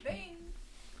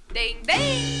Ding,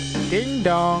 ding. Ding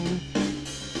dong.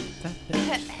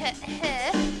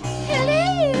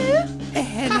 Hello.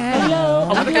 Hello.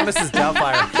 I think I missed Mrs.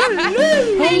 Doubtfire.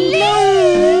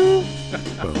 Hello.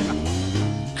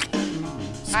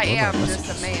 I am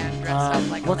just a man dressed up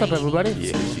like What's a up, lady. everybody?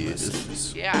 Yeah, she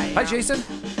is. Yeah, I am. Hi, Jason.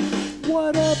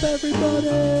 What up, everybody?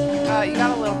 You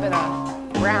got a little bit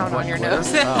of brown on your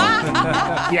nose.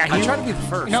 Yeah, I tried to be the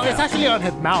first. No, it's actually on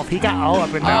his mouth. He got all up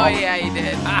in Oh, there. yeah, you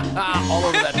did. all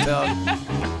over that tongue.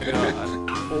 God.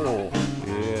 Oh,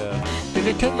 yeah. Did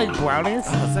it taste like brownies?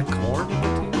 Oh, is that corn?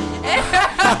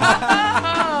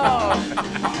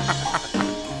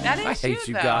 That is I hate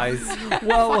you though. guys.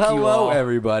 Well, Fuck you hello, all.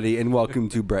 everybody, and welcome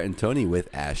to Brett and Tony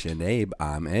with Ash and Abe.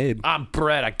 I'm Abe. I'm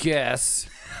Brett, I guess.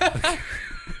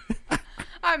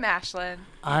 I'm Ashlyn.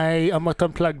 I am going to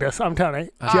unplug this. I'm Tony.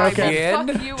 I Joking. Again?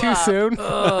 will fuck you Too up. soon?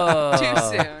 Too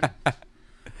soon.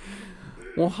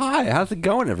 Well, hi. How's it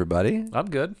going, everybody? I'm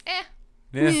good.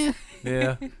 Eh.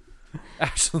 Yeah.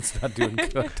 Ashlyn's not doing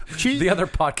good. She- The other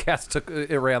podcast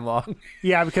it ran long.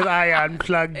 Yeah, because I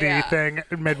unplugged the Yeah. thing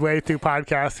midway through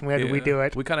podcast and we had to redo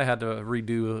it. We kind of had to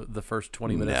redo the first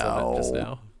 20 minutes of it just No.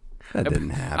 now. That didn't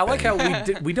happen. I like how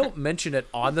we don't mention it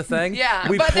on the thing. Yeah,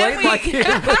 we but played then we- like it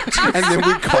and then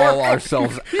we call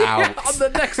ourselves out. on the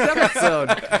next episode.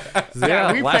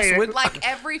 Yeah, we last played it. week. Like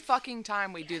every fucking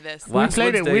time we do this. We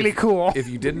played it really cool. If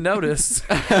you didn't notice,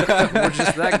 we're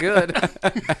just that good.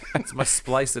 It's my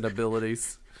splicing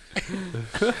abilities.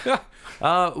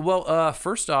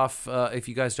 First off, if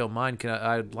you guys don't mind,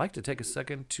 I'd like to take a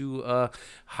second to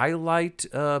highlight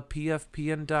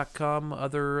pfpn.com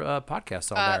other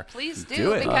podcasts on there. Please do,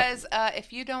 Do it. because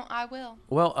if you don't, I will.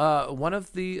 Well, one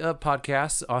of the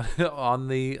podcasts on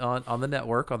the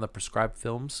network, on the Prescribed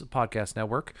Films podcast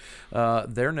network,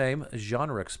 their name,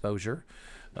 Genre Exposure.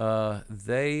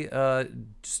 They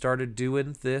started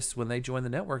doing this when they joined the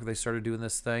network. They started doing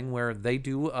this thing where they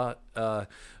do other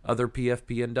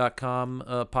pfpn.com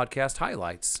podcast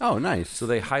highlights. Oh, nice. So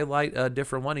they highlight a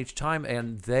different one each time,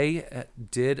 and they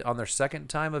did on their second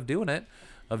time of doing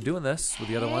this with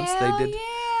the other ones. Hell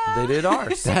They did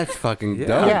ours. That's fucking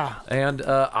dope. Yeah. And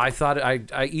I thought I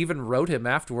even wrote him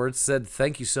afterwards, said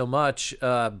thank you so much.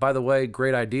 By the way,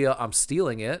 great idea. I'm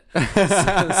stealing it.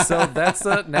 so that's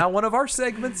now one of our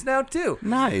segments now too.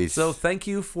 Nice. So thank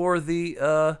you for the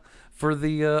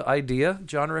idea,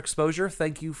 Genre Exposure.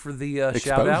 Thank you for the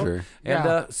shout out. Exposure. And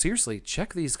Yeah. seriously,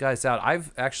 check these guys out.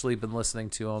 I've actually been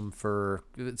listening to them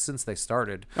since they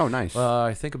started. Oh, nice.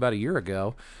 I think about a year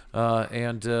ago,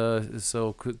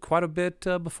 so quite a bit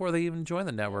before they even joined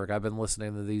the network. I've been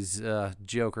listening to these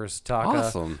jokers talk,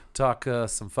 Awesome.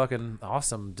 some fucking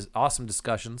awesome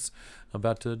discussions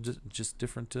about just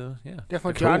different,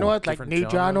 Different cool. genres, like Different new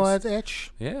genres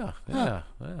itch. Yeah.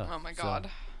 Oh my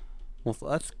God. Well,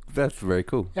 that's very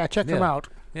cool. Yeah, check them Yeah. out.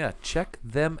 Yeah, check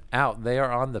them out. They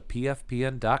are on the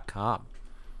pfpn.com.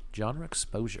 Genre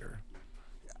Exposure.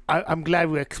 I'm glad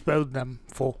we exposed them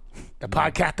for the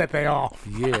podcast that they are.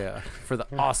 Yeah, for the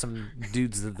awesome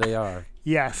dudes that they are.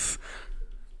 Yes.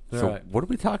 So, All right. what are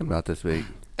we talking about this week?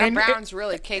 That And- brown's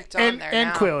really caked on there now.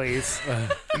 Inquiries.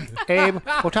 Abe,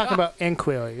 we're talking about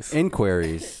inquiries.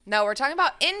 Inquiries. No, we're talking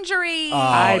about injuries.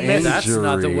 I missed- That's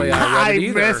not the way I read it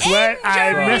either.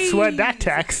 I misread that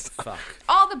text. Fuck.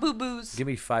 All the boo-boos. Give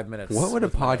me 5 minutes. What would a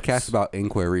with my podcast notes. about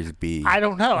inquiries be? I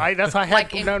don't know. That's why I had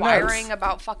Like no inquiring notes.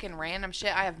 about fucking random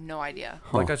shit. I have no idea.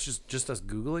 Like us just us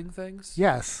Googling things?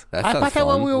 Yes. That I sounds thought that's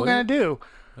what fun. we were Would going it? to do.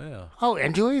 Yeah. Oh,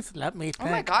 injuries? Let me think.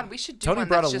 Oh my God, we should do Tony one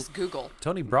brought that's a- just Google.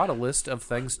 Tony brought a list of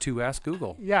things to ask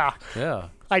Google. Yeah, Yeah.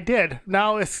 I did.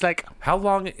 Now it's like, How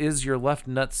long is your left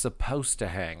nut supposed to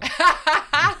hang?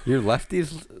 Your lefty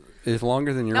is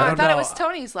longer than your No, I right. thought know. it was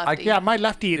Tony's lefty. yeah, my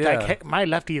lefty, Yeah. my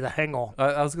lefty is a hanger.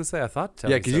 I was gonna say I thought.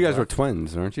 Tony Yeah, because you said guys were that.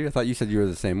 twins, weren't you? I thought you said you were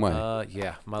the same way.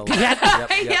 Yeah, my He left.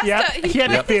 has Yep, to, he had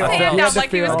to put feel his it. hand He had out to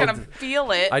like he was feel it. gonna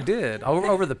feel it. I did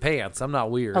over the pants. I'm not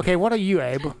weird. Okay, what are you,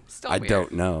 Abe? Still I weird.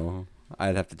 don't know.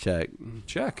 I'd have to check.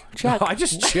 Check. Check. No, I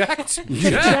just checked.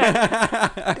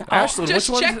 Ashley, Just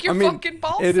which one? check your fucking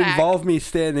ball it sack. involved me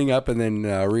standing up and then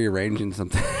rearranging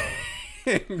something.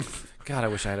 God, I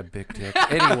wish I had a big dick.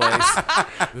 Anyways,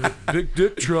 big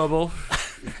dick trouble.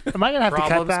 Am I going to have to cut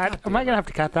Problems? that? God Am I going to have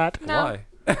to cut that? No. Why?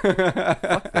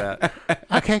 Fuck that.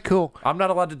 Okay, cool. I'm not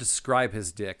allowed to describe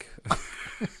his dick.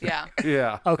 Yeah.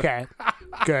 Yeah. Okay,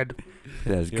 good.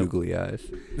 It has googly eyes.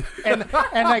 And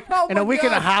like Oh in a my week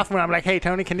and a God. half, when I'm like, hey,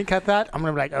 Tony, can you cut that? I'm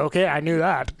going to be like, okay, I knew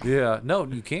that. Yeah. No,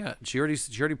 you can't. She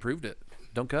already proved it.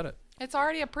 Don't cut it. It's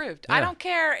already approved. I Yeah. don't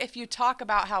care if you talk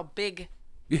about how big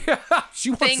Yeah. She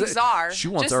wants things are. She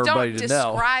wants Just everybody don't to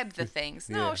know. describe the things.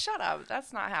 No, Yeah. shut up.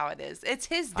 That's not how it is. It's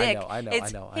his I dick. know, I know,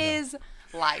 it's I know. his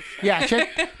life. Yeah,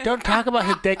 don't talk about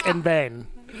his dick in vain.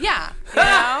 Yeah, you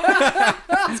know?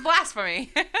 It's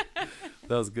blasphemy. That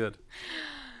was good.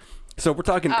 So we're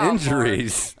talking Oh,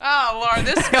 injuries. Oh, Lord,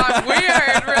 this got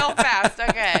weird real fast.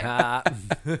 Okay.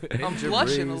 I'm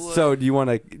blushing a little. So do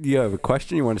you have a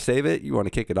question? You want to save it? You want to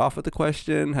kick it off with a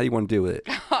question? How do you want to do it?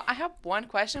 I have one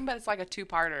question, but it's like a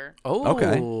two-parter. Oh,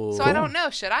 Okay. So I don't know.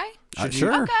 Should I?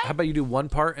 Sure. Okay. How about you do one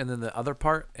part and then the other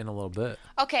part in a little bit?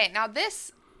 Okay, now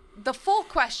the full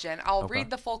question, I'll read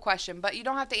the full question, but you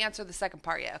don't have to answer the second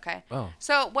part yet, okay? Oh.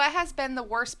 So what has been the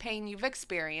worst pain you've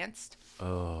experienced?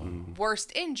 Oh.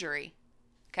 Worst injury.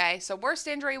 Okay, so worst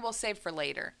injury we'll save for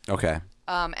later, Okay.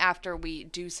 after we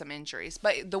do some injuries.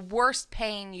 But the worst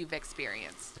pain you've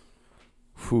experienced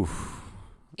Whew.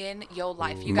 in your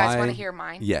life. You guys want to Mine- hear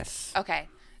mine? Yes. Okay,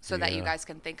 so that you Yeah. guys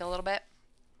can think a little bit.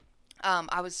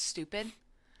 I was stupid,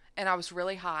 and I was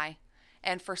really high,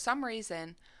 and for some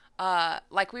reason,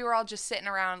 like we were all just sitting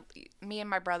around, me and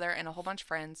my brother and a whole bunch of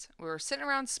friends. We were sitting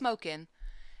around smoking,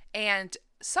 and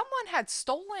someone had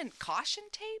stolen caution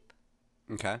tape.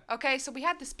 Okay. Okay, so we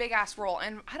had this big ass roll,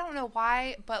 and I don't know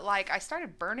why, but like I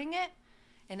started burning it,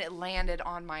 and it landed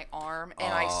on my arm,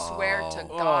 and I swear to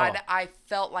God, I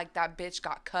felt like that bitch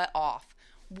got cut off.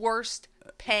 Worst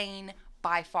pain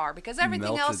by far, because everything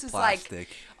Melted else is plastic like,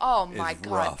 oh my is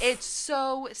God, rough. it's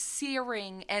so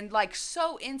searing and like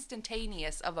so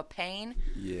instantaneous of a pain.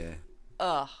 Yeah.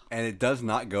 Ugh. And it does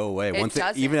not go away. It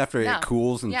doesn't. Even after No. it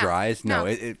cools and Yeah. dries, No.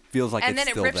 it feels like And it's then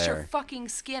it still rips there. your fucking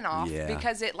skin off Yeah.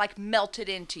 because it like melted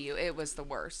into you. It was the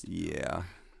worst. Yeah.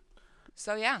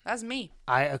 So yeah, that's me.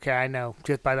 I know.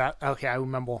 Just by that. Okay, I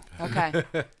remember. Okay.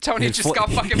 Tony just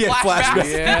got fucking Yeah,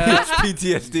 flashbacks. Yeah.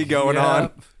 PTSD going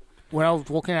on. When I was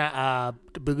working at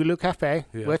the Boogaloo Cafe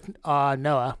Yeah. with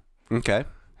Noah, Okay.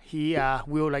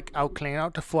 we were like out cleaning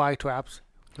out the fly traps,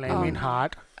 flaming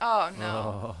hot. Oh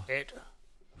no. It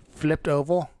flipped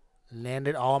over,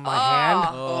 landed all on my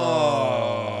hand.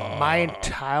 My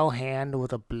entire hand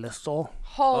was a blister,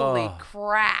 Holy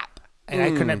crap. and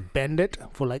I couldn't bend it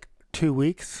for like 2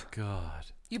 weeks. God.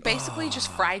 You basically just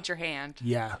fried your hand.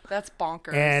 Yeah, That's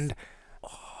bonkers.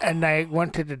 and I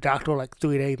went to the doctor like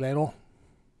 3 days later.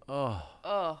 Oh.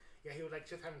 Yeah, he was like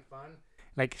just having fun.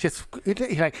 Like he's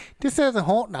like, this doesn't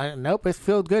hurt. Nope, it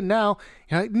feels good now.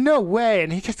 You're like, no way.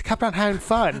 And he just kept on having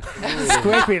fun,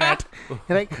 scraping it.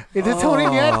 You're like, is this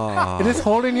holding yet? Is this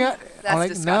holding yet? That's I'm like,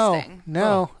 disgusting.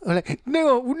 No. I'm like,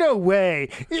 no way.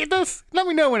 Let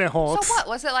me know when it so hurts. what?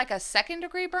 Was it like a 2nd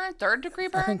degree burn? 3rd degree I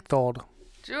burn? think third.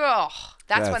 Ugh.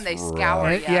 That's when That's they scour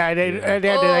rough. you. Yeah,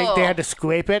 they had to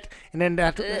scrape it, and then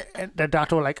the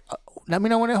doctor was like, let me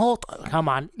know when it hurts. Come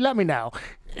on, let me know.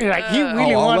 And like he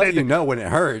really I'll wanted let you know when it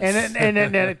hurts. And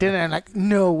then I'm like,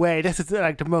 no way, this is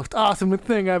like the most awesome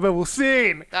thing I've ever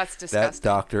seen. That's that disgusting.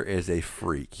 doctor is a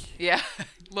freak. Yeah.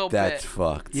 A little That's bit.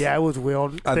 fucked. Yeah, it was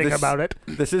weird thinking about it.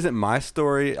 This isn't my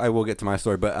story. I will get to my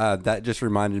story, but that just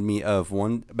reminded me of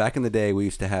one back in the day. We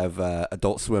used to have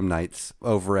Adult Swim nights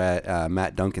over at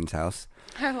Matt Duncan's house.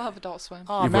 I love Adult Swim.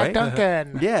 Oh, You're Matt right.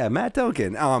 Duncan. Yeah, Matt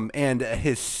Duncan. And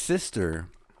his sister,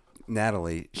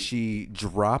 Natalie, she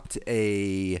dropped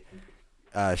a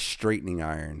straightening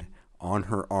iron on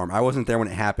her arm. I wasn't there when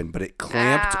it happened, but it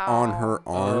clamped on her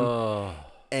arm. Oh.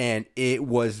 And it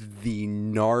was the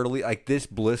gnarly, like this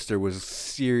blister was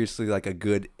seriously like a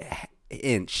good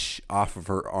inch off of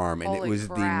her arm. And Holy it was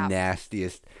crap. the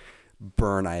nastiest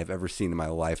burn I have ever seen in my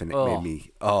life. And it Oh. made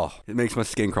me, it makes my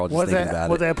skin crawl just Was thinking it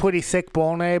about it. a pretty sick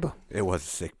burn, Abe? It was a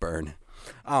sick burn.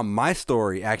 My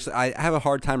story, actually, I have a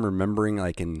hard time remembering,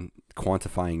 like, in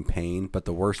quantifying pain, but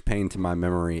the worst pain to my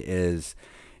memory is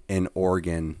in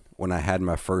Oregon when I had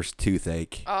my first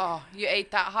toothache. Oh, you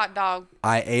ate that hot dog.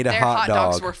 I ate a Their hot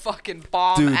dog. dogs were fucking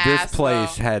bomb Dude, ass, this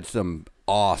place though. had some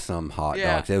awesome hot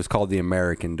Yeah. dogs. It was called the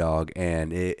American Dog,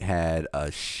 and it had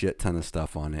a shit ton of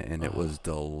stuff on it, and it was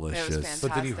delicious. fantastic.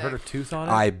 But did you hurt a tooth on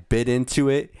it? I bit into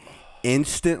it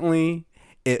instantly.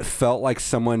 It felt like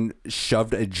someone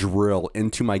shoved a drill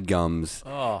into my gums.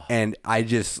 Oh. And I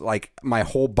just, like, my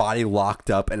whole body locked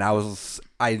up, and I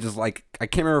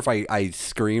can't remember if I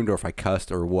screamed or if I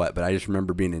cussed or what, but I just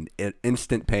remember being in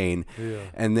instant pain. Yeah.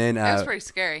 And then It was pretty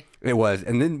scary. it was.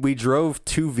 And then we drove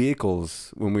 2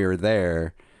 vehicles when we were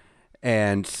there.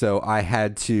 And so I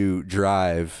had to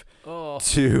drive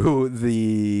to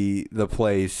the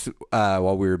place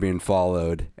while we were being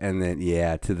followed, and then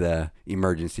to the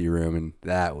emergency room, and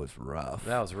that was rough.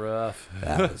 That was rough.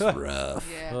 That was rough.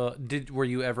 Yeah. Were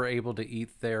you ever able to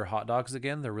eat their hot dogs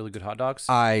again? They're really good hot dogs.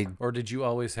 Or did you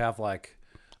always have like?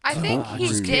 I think he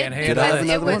just did can't handle because it.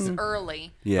 it was Did I have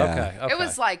early. yeah. Okay. It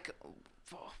was like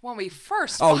when we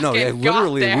first Oh no, yeah, fucking got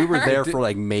literally, we were there Did- for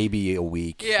like maybe a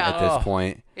week Yeah. at this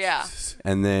point. Yeah.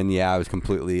 And then, yeah, I was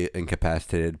completely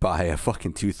incapacitated by a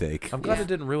fucking toothache. I'm glad it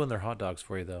didn't ruin their hot dogs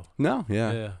for you, though. No,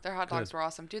 yeah. Yeah. Their hot dogs were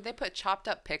awesome. Dude, they put chopped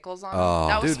up pickles on Oh, them.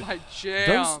 That was dude, my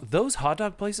jam. Those hot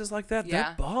dog places like that, Yeah.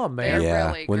 they're bomb, They're man. Yeah,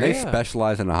 really when great. they Yeah.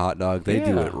 specialize in a hot dog, they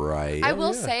do Yeah. it right. I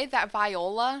will yeah. say that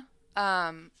Viola,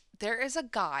 there is a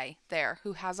guy there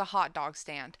who has a hot dog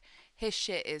stand. His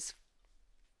shit is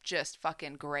just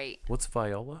fucking great. What's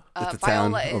Viola? It's a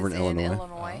town Viola over is in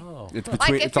Illinois. Oh. It's Like,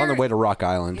 between. if It's on the you're- way to Rock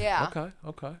Island. Yeah.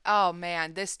 Okay. Oh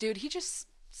man, this dude, he just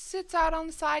sits out on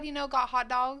the side, got hot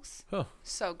dogs. Huh.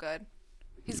 So good.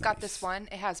 He's got this one.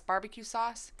 It has barbecue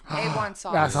sauce, A1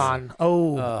 sauce. That's on.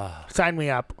 Oh, sign me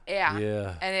up. Yeah.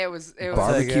 Yeah. And it was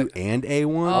Barbecue take and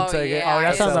A1. Oh, take it. yeah, Oh, that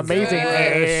it's sounds sounds amazing.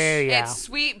 good. Yeah. It's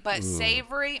sweet but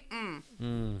savory.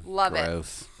 Love it.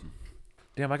 Gross.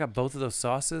 Damn, I got both of those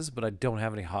sauces, but I don't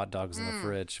have any hot dogs in the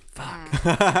fridge. Fuck.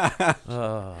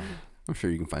 I'm sure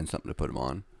you can find something to put them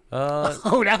on.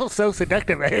 Oh, that was so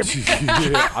seductive, Abe.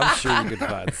 Yeah, I'm sure you could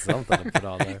find something to put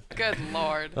on there. Good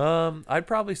Lord. I'd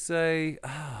probably say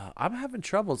I'm having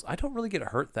troubles. I don't really get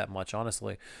hurt that much,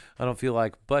 honestly. I don't feel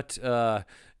like. But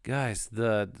guys,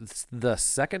 the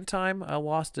second time I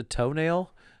lost a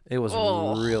toenail, it was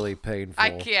Oh. really painful. I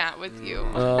can't with you.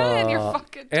 and your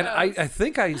fucking toes. And I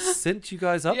think I sent you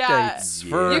guys updates Yeah.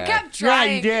 for. You Yeah. kept Yeah,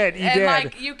 trying. you did, you and did.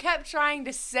 like you kept trying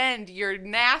to send your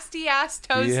nasty ass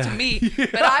toes Yeah. to me,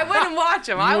 but I wouldn't watch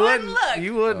them. I wouldn't look.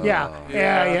 You wouldn't.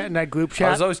 Yeah, in that group I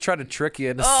chat. was always trying to trick you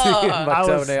into seeing my I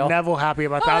was toenail. never happy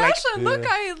about oh, that. Like,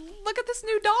 Ashlyn, look at this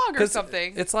new dog or 'Cause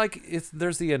something. It's like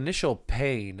there's the initial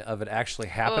pain of it actually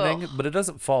happening, but it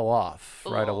doesn't fall off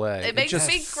right away. It makes just,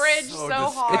 me cringe so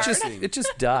hard. it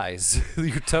just dies.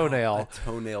 Your toenail. A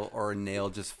toenail or a nail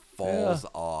just falls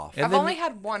off. And I've then- only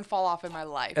had one fall off in my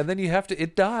life. And then you have to.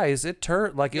 It dies. It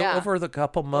turns like Yeah. over the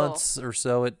couple months or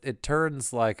so. It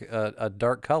turns like a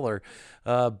dark color,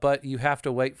 but you have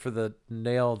to wait for the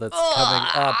nail that's coming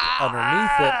up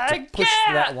underneath it to push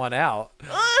that one out.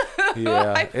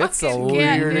 Yeah, I it's a fucking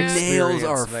can't, weird dude. experience. Nails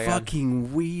are man.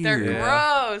 fucking weird. They're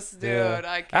gross, dude. Yeah.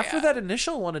 I can't. After that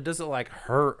initial one, it doesn't like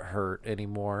hurt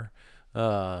anymore.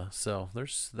 So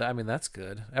there's, I mean, that's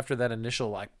good. After that initial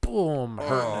like boom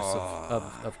hurtness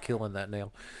of killing that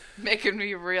nail. Making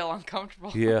me real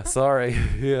uncomfortable. Yeah, sorry.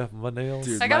 Yeah, my nails.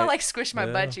 Dude. I gotta My- like squish my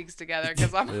butt cheeks together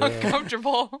because I'm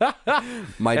uncomfortable.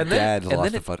 My And then- dad and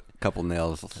lost then a couple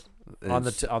nails. on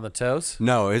It's- the toes.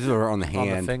 no, his were on the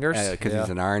hand. fingers? Because Yeah. he's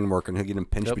an iron worker and he'll get him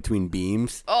pinched Yep. between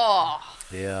beams. Oh,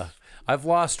 Yeah. I've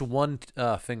lost one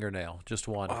fingernail, just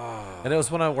one, and it was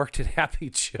when I worked at Happy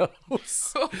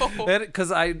Joe's.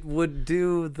 Because I would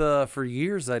do for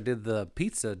years I did the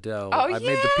pizza dough. Oh, I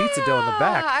made the pizza dough in the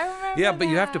back. I remember Yeah, but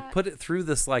you have to that. put it through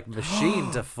this like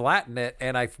machine to flatten it,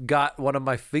 and I got one of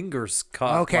my fingers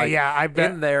caught. Okay, like, yeah, I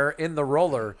bet- in there in the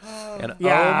roller, and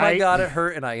Yeah, oh my I- god, it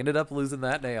hurt, and I ended up losing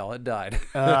that nail. It died.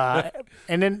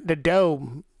 and then the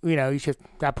dough, you should,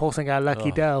 that person got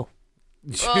lucky dough.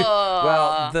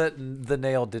 Well, the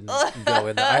nail didn't go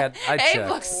in there. I Abe checked.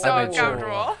 looks so I made sure.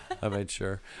 uncomfortable. I made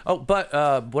sure. Oh, but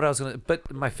what I was gonna,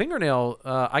 but my fingernail,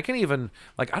 I can't even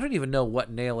I don't even know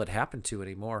what nail it happened to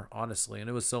anymore, honestly,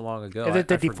 and it was so long ago. Is it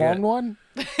the I forget. deformed one?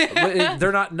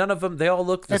 They're not. None of them. They all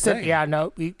look the That's same. it. Yeah,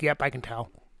 no. Yep, I can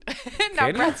tell. Now Can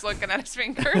you? Brett's looking at his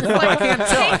fingers like he can't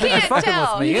tell. He can't fucking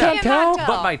tell. with me. He You can't cannot tell?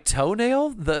 But my toenail,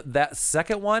 that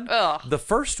second one, Ugh. the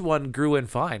first one grew in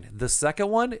fine. The second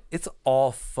one, it's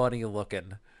all funny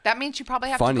looking. That means you probably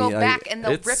have Funny, to go I- back and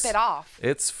they'll rip It's- it off.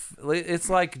 It's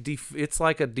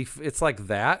like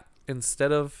that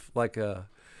instead of like a.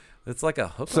 It's like a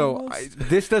hook. So almost.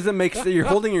 this doesn't make sense. You're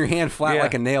holding your hand flat Yeah.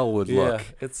 like a nail would Yeah, look.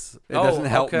 it's It doesn't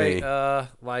help okay, me.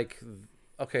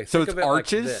 Okay, So think it's of it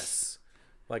arches?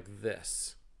 like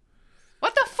this.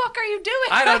 What the fuck are you doing?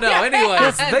 I don't know.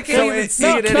 Anyways, they can't So even it- see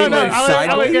no, it no, anyway. no,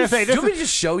 I was gonna say, Do this you want me is, to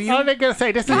just show you? I was gonna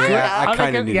say, this is Yeah, great. I was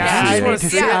kinda gonna- need to yeah, see I it. need to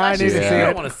see it. Yeah, I let's need to just see see I it.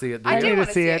 it. want to see it. I dude. do need to want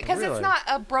to see see it. it because Really? it's not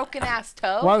a broken ass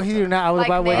toe. Why would you do that? I was Like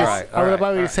about this? to Alright, I was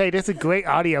about alright. to say, this is great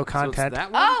audio So it's content.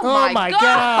 that one? Oh, Oh my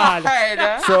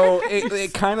God. So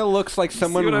it kind of looks like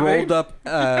someone what I rolled mean?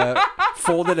 up,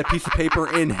 folded a piece of paper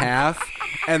in half,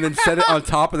 and then set it on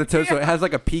top of the toe, so it has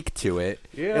like a peak to it.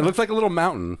 Yeah. It looks like a little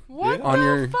mountain. What on the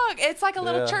your. fuck? It's like a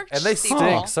little Yeah. church And they steeple.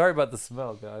 stink. Sorry about the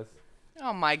smell, guys.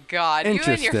 Oh my God. You and your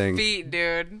Interesting. feet,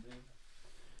 dude.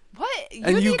 What?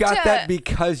 And you need got to... that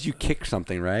because you kicked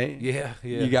something, right? Yeah,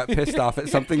 yeah. You got pissed off at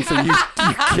something, so you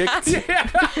kicked.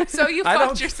 So you I fucked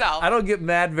don't. yourself. I don't get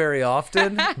mad very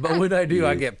often, but when I do,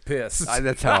 I get pissed.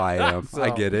 That's how I am. I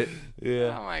So, get it.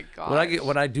 Yeah. Oh my god.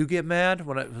 When I do get mad,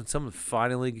 when someone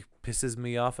finally pisses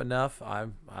me off enough,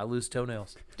 I lose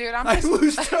toenails. Dude, I'm I just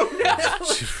lose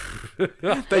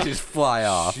toenails. They just fly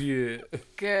off.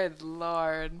 Shit. good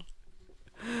lord.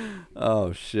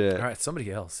 Oh shit. All right,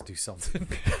 somebody else do something.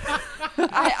 I'm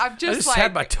I just just like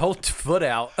had my foot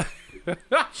out,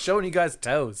 showing you guys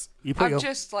toes. You put I'm your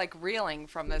just like reeling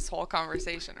from this whole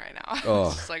conversation right now. Oh.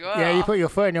 It's just like, yeah, you ugh. put your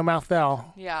foot in your mouth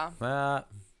now. Yeah.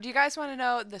 Do you guys want to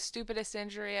know the stupidest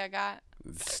injury I got?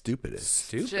 Stupidest.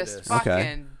 Just Stupidest.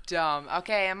 fucking dumb.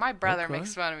 Okay, and my brother Okay.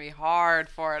 makes fun of me hard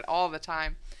for it all the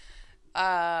time.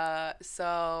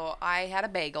 So I had a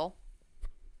bagel.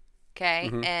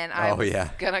 Okay, and I Oh, was yeah.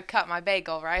 gonna cut my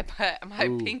bagel, right? But my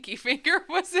pinky finger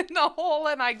was in the hole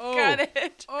and I cut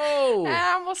it. Oh. And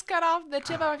I almost cut off the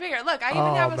tip of my finger. Look, I even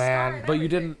Oh, have a man. scar. and But you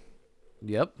everything. didn't.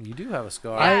 Yep, you do have a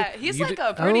scar. Yeah, he's You like di-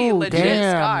 a pretty Oh, legit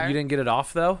damn. scar. You didn't get it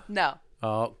off though. No,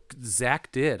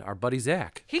 Zach did. Our buddy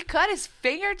Zach he cut his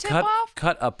fingertip off.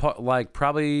 cut a part like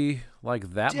probably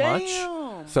like that much.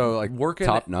 Damn. So like Working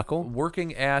top knuckle.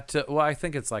 Working at well, I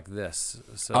think it's like this.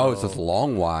 So, Oh, it's just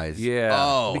long wise. Yeah.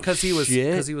 Oh, because he was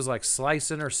shit. like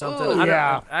slicing or something. Ooh, I don't-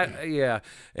 yeah. yeah.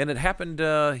 And it happened.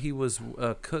 He was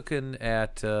cooking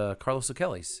at Carlos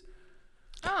O'Kelly's.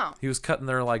 Oh, He was cutting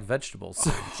their like vegetables.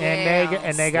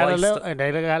 And they got a Sliced little it. and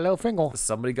they got a little finger.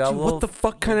 Somebody got Dude, a little. what the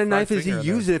fuck kind of fried knife is he finger in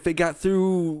there. using if it got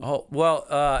through? Oh well,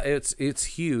 it's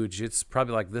huge. It's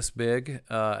probably like this big,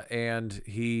 and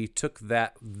he took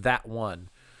that one.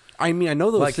 I mean, I know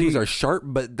those Like things he- are sharp,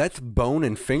 but that's bone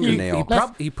and fingernail.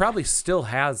 He probably still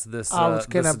has this I was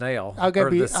gonna. this nail. I'll get or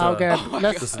be. this, I'll get.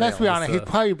 this Let's be nail, honest. this, He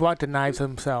probably brought the knives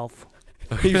himself.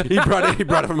 he brought it. He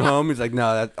brought it from home. He's like,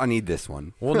 no, I need this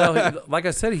one. Well, no, like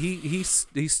I said, he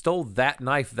stole that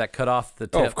knife that cut off the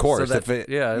tip. Oh, of course. So that, If it-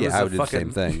 yeah, it yeah, was I a would do the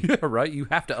same fucking- thing. Yeah, right. You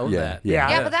have to own Yeah, that. yeah.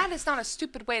 yeah, but that is not a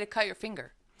stupid way to cut your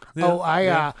finger. Oh,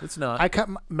 it's not. I cut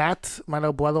Matt's my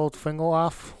little brother's finger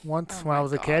off once when I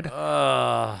was a kid.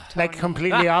 Like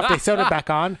completely off. They sewed it back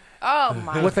on Oh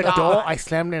my with a god. door. I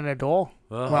slammed in a door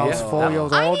when I was yeah. 4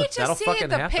 years I old. need to That'll see fucking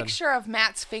the happen. picture of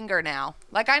Matt's finger now.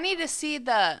 Like I need to see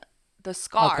the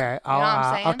scar. Okay, you know what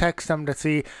I'm saying? I'll text them to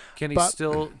see. Can he but-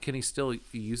 still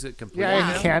use it completely? Yeah,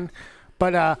 Yeah. he can.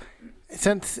 But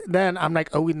since then, I'm like,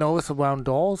 oh, we know it's around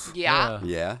doors. Yeah.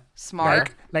 Yeah.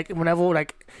 Smart. Like whenever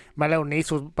like my little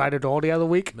niece was by the door the other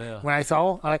week Yeah. when I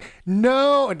saw, her, I'm like,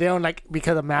 no, and then like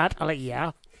because of Matt, I'm like,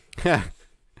 yeah.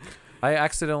 I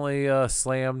accidentally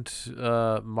slammed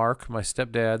Mark, my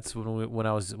stepdad's, when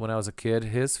I was a kid,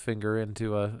 his finger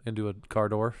into a car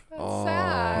door. That's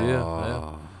sad.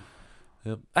 Yeah.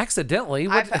 Yep. Accidentally.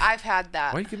 What- I've had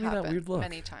that. Why you give me that happen weird look?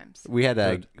 many times. We had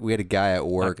a Good. guy at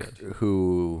work good.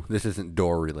 who, this isn't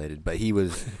door related, but he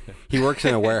works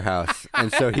in a warehouse,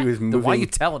 and so he was moving. Why are you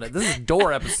telling it? This is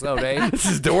door episode, eh? This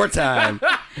is door time.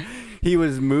 He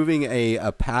was moving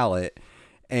a pallet,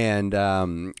 and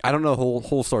I don't know the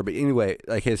whole story, but anyway,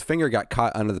 like his finger got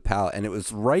caught under the pallet, and it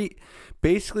was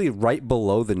basically right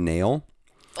below the nail,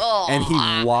 and he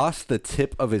lost the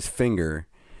tip of his finger,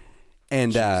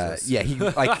 and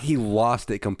he lost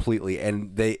it completely,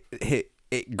 and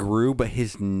it grew, but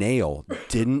his nail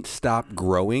didn't stop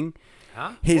growing.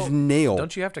 Huh? His nail.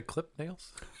 Don't you have to clip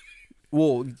nails?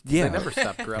 Well, yeah. They never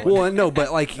stop growing. Well, no,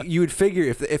 but like you would figure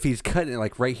if he's cutting it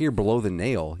like right here below the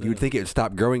nail, you would think it would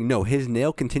stop growing. No, his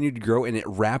nail continued to grow and it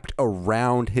wrapped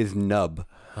around his nub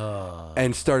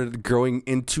and started growing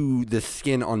into the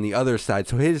skin on the other side.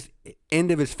 So his end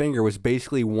of his finger was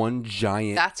basically one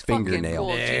giant That's fingernail.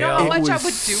 fucking cool. Do you know how It much I was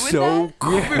would do with so that?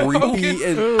 creepy.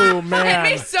 And, Oh It'd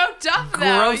man. be so tough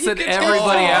though. You Grossing could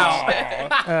everybody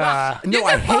just- out. You no,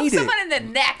 I could poke hate it. someone in the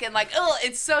neck and like, oh,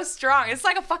 it's so strong. It's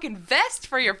like a fucking vest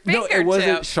for your No, fingertip. it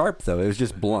wasn't sharp though. It was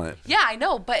just blunt. Yeah, I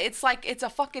know, but it's like it's a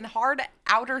fucking hard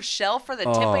outer shell for the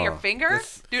tip of your Oh, finger.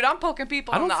 that's- Dude, I'm poking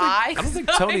people in the I eyes. don't think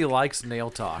Tony likes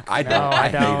nail talk. I don't. I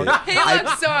don't. hate it. He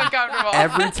looks so uncomfortable.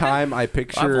 Every time I I've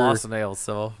picture lost nails,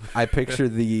 so I picture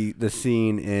the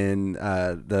scene in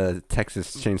the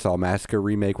Texas Chainsaw Massacre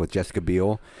remake with Jessica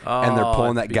Biel, and they're Oh,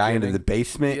 pulling at that the guy into beginning. the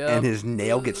basement, Yep. and his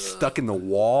nail gets stuck in the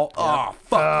wall. Oh,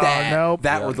 fuck that! nope.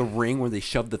 That or the ring where they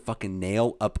shove the fucking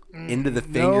nail up into the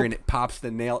finger Nope. and it pops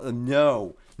the nail.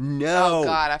 No. Oh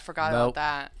God, I forgot Nope. about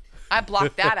that. I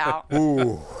blocked that out.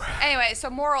 Ooh. Anyway, so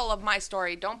moral of my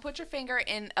story: don't put your finger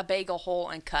in a bagel hole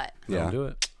and cut. Yeah. don't do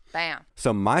it. Bam.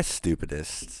 So my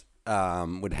stupidest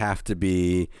would have to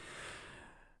be.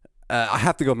 I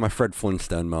have to go with my Fred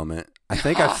Flintstone moment. I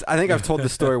think I've told the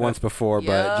story once before,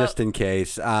 but Yup. just in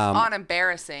case. On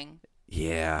embarrassing.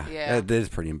 Yeah, Yeah. that is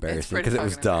pretty embarrassing pretty because it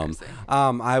was fucking dumb.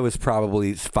 embarrassing. I was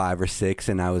probably 5 or 6,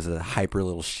 and I was a hyper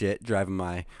little shit driving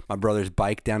my brother's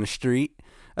bike down the street,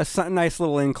 nice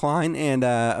little incline, and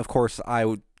of course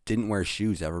didn't wear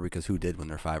shoes ever because who did when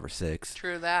they're 5 or 6?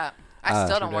 True that. I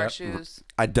still don't wear that. shoes.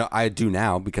 I do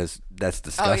now because that's Oh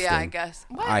disgusting. yeah, I guess.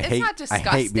 What? I It's hate not disgusting.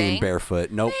 I hate being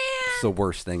barefoot. Nope, Man. it's the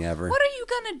worst thing ever. What are you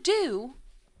gonna do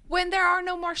when there are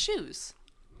no more shoes?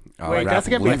 Oh, Wait, I that's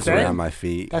wrap gonna be a leaves thing? around my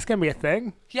feet. That's gonna be a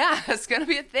thing. Yeah, it's gonna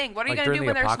be a thing. What are you Like gonna during do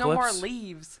the when there's no more apocalypse?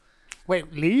 leaves?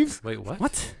 Wait, leaves? Wait, what?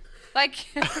 What? Like,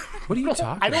 What are you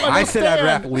talking I don't about? I said I'd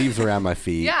wrap understand. leaves around my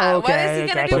feet. yeah, what is Okay, he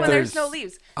gonna okay. do But when there's no there's-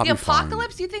 leaves? I'll The be fine.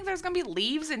 apocalypse? You think there's gonna be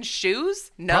leaves and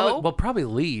shoes? No. Probably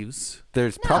leaves.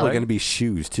 There's probably Right. going to be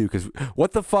shoes too, because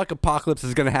what the fuck apocalypse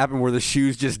is going to happen where the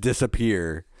shoes just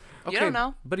disappear? You don't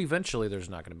know. But eventually, there's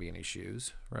not going to be any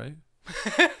shoes, right?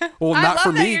 Well, I not love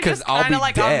for that me you're because just I'll kinda be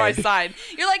like dead. on my side.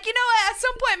 You're like, you know what? At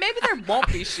some point, maybe there won't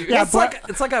be shoes. Yeah,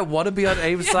 It's like I want to be on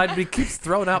Abe's side, but he keeps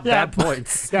throwing out Yeah, bad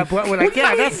points. Yeah, but we're like,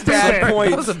 yeah, that's bad stupid. point?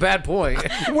 That was a bad point.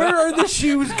 Where are the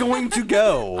shoes going to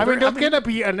go? I mean, there's gonna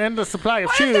be an endless supply of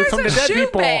What if shoes there's from a the dead shoe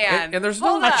people. ban? And there's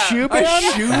Hold no- up. A shoe a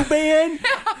ban? shoe ban?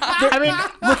 I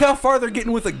mean, Look how far they're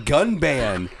getting with a gun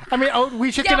ban.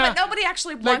 we should Yeah, gonna. but nobody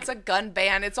actually wants a gun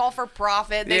ban. It's all for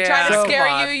profit. They Yeah, try to so scare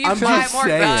what? you. You I'm buy just more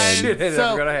saying. guns. Shit ain't So-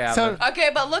 ever gonna happen. so- Okay,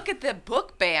 but look at the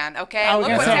book ban. Okay, I was look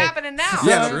gonna what's say- happening now.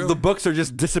 Yeah, true. the books are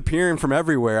just disappearing from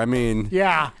everywhere. I mean,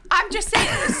 Yeah. I'm just saying,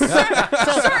 certain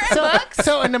books.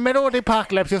 So in the middle of the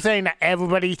apocalypse, you're saying that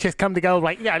everybody just come together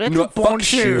like, yeah, let's No, born fuck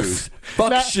shoes. shoes. Fuck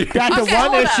That- shoes. That's the Okay,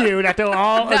 one hold up. issue that they'll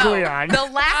all agree No, on. the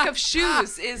lack of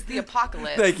shoes is the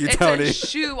apocalypse. Thank you, it's Tony. a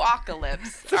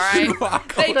shoe-ocalypse, all right?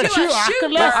 They do The a shoe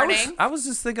shoe-ocalypse? burning. I was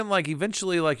just thinking, like,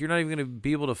 eventually, like, you're not even going to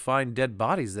be able to find dead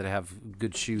bodies that have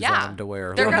good shoes Yeah. on them to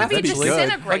wear. They're Like, gonna be that'd eventually- good.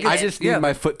 disintegrated. I just need Yeah.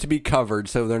 my foot to be covered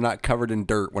so they're not covered in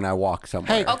dirt when I walk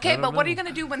somewhere. Hey, Okay, but what are you going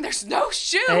to do when there's no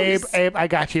shoes? Abe, I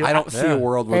got you. I don't see Yeah. a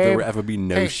world where there Abe, would ever be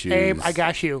no hey, shoes. Abe, I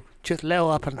got you. Just level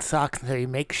up on socks until you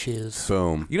make shoes.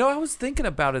 Boom. You know, I was thinking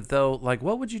about it though. Like,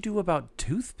 what would you do about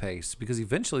toothpaste? Because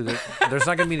eventually, there's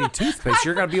not going to be any toothpaste.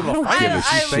 You're going to be able to find give any a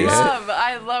shit.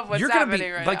 I love what's You're gonna happening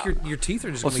be right like now. your teeth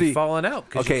are just Well, going to be see, falling out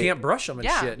because okay. you can't brush them and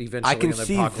Yeah. shit. Eventually, I can in the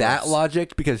see that apocalypse.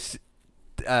 logic because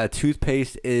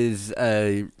toothpaste is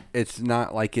it's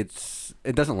not like it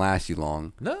doesn't last you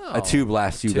long. No. A tube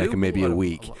lasts you like Tube? maybe a What-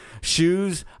 week.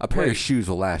 Shoes, a pair Wait. of shoes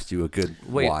will last you a good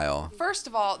Wait. while. First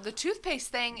of all, the toothpaste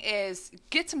thing is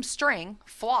get some string,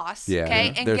 floss, Yeah,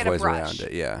 okay, and there's get a ways brush. around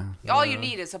it. Yeah, All you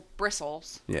need is a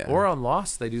bristles, yeah. Or on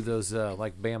Lost, they do those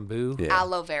like bamboo Yeah.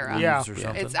 aloe vera. Yeah. leaves or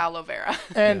something. It's aloe vera.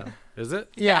 And Is it?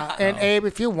 yeah, and Abe,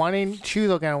 if you're wanting, shoes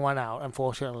are gonna run out,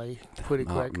 unfortunately, pretty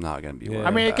quick. I'm not gonna be. Yeah. worried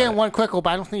I mean, about again, it. one quicker, but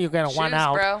I don't think you're gonna Shoes, run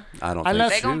out. bro. I don't unless-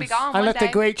 They think gonna be shoes. gone one Unless the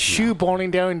day. great shoe burning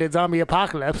during the zombie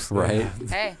apocalypse. Right.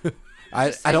 Hey,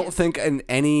 I don't think in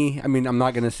any. I mean, I'm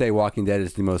not gonna say Walking Dead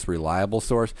is the most reliable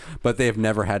source, but they've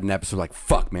never had an episode like,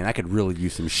 "Fuck, man, I could really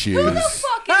use some shoes." who the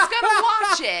fuck is gonna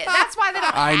watch it? That's why they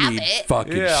don't I have need it.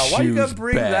 fucking Yeah. shoes. Why you gonna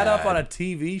bring that up bad. on a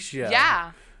TV show?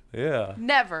 Yeah, Yeah.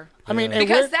 never. I mean, it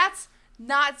Because would- that's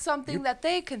not something that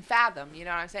they can fathom. You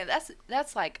know what I'm saying?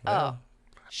 That's like, Oh,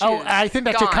 shoes, I think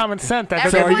that's your gone. common sense.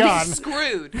 That's already Everyone's gone.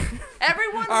 screwed.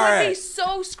 Everyone All would be right.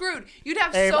 so screwed. You'd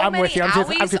have Abe, so I'm many with you. I'm just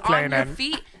owies playing on your then.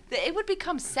 feet that it would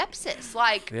become sepsis.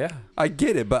 Like, Yeah. I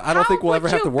get it, but I don't how think we'll ever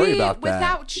would have to you worry be about that.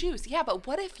 without shoes. Yeah, but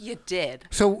what if you did?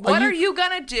 So, what are are you- you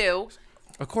gonna do?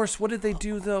 Of course. What did they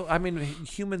do though? I mean,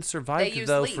 humans survived use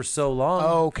though leaves. for so long.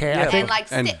 Okay, I Yeah, think- And like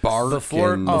and sticks. bark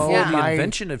before and before Oh the my-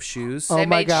 invention of shoes. Oh They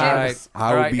my made God. All shoes. right, I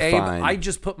all will right, be Abe, fine. I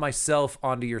just put myself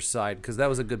onto your side because that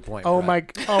was a good point. Oh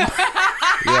Brett. my!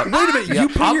 Wait a minute, Yeah, you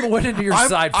put I'm your, winning to your I'm,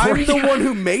 side for I'm you. the one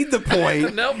who made the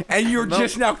point, Nope. and you're Nope.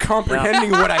 just now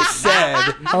comprehending what I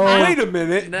said. Oh. Wait a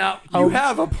minute, No. you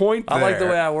have a point there. I like the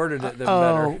way I worded it. Better.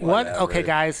 Oh, what? Whatever. Okay,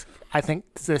 guys. I think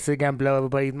this is gonna blow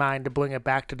everybody's mind to bring it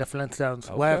back to the Flintstones.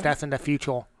 What if Okay. that's in the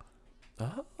future?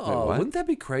 Oh, what? wouldn't that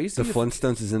be crazy? The if-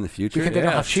 Flintstones is in the future. Because they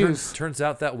don't have turns, shoes. turns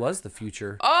out that was the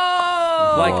future.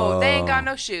 Oh, Like- they ain't got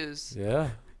no shoes Yeah.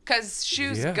 because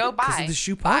shoes Yeah. go by. Because of the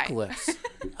shoe Bye. apocalypse.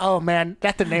 Oh man,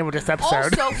 that's the name of this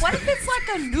episode. Also, what if it's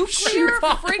like a nuclear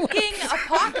freaking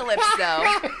apocalypse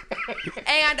though,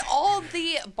 and all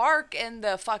the bark and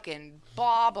the fucking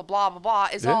blah blah blah blah blah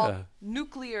is Yeah. all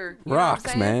nuclear? You know what I'm Rocks,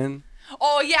 saying? man.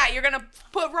 Oh yeah, you're gonna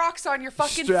put rocks on your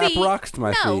fucking Strap feet. rocks to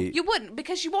my no, feet. you wouldn't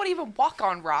because you won't even walk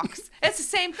on rocks. It's the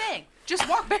same thing. Just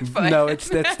walk barefoot. No,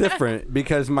 that's different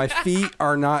because my feet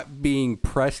are not being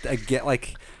pressed against.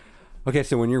 Like, okay,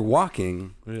 so when you're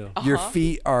walking, Yeah. your Uh-huh.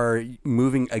 feet are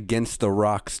moving against the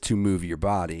rocks to move your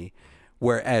body.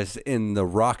 Whereas in the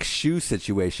rock shoe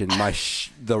situation,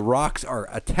 the rocks are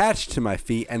attached to my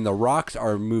feet, and the rocks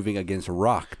are moving against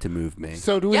rock to move me.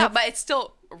 So do we Yeah, have, but it's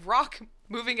still rock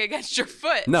moving against your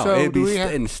foot. No, So it'd do be we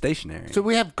have- in stationary. so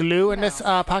we have glue in this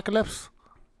apocalypse?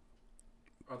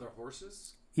 Are there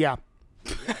horses? Yeah.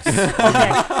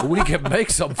 We can make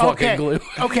some fucking Okay. glue.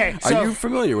 Okay. Are So you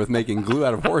familiar with making glue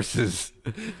out of horses?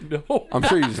 No. I'm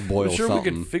sure you just boil I'm sure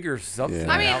something. we can figure something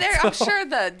Yeah. I mean, out. I'm sure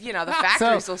the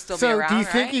factories will still be so around. do you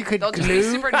think right? you could They'll just be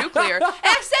glue- super nuclear. And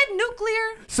I said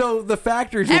nuclear. So the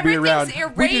factories will be around.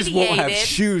 Everything's We just won't have irradiated.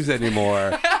 shoes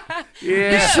anymore.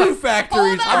 Yeah. The shoe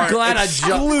factories Hold on. are I'm glad I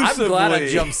exclusively.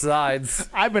 jumped sides.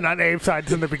 I've been on Abe's side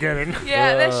since the beginning.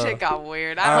 Yeah, that shit got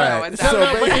weird. I don't know Alright, what's so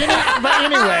happening. But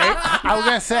anyway, I was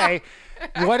gonna say,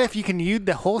 what if you can use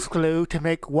the horse glue to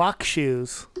make walk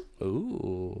shoes?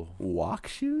 Ooh. Walk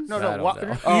shoes? No, I no, don't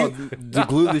know. Oh, to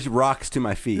glue these rocks to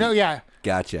my feet. no, yeah.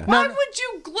 Gotcha. Why would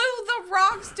you glue the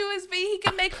rocks to his feet? He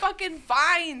can make fucking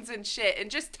vines and shit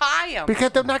and just tie them.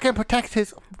 Because they're not gonna protect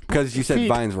his. Because you said feet.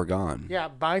 vines were gone. Yeah,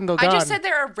 bind go I gone. just said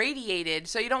they're irradiated,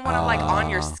 so you don't want them like on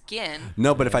your skin.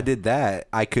 No, but if I did that,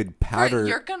 I could But powder.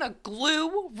 you're gonna glue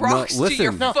No, rocks to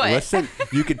your listen, foot. listen.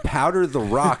 You could powder the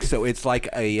rock so it's like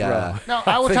a. No,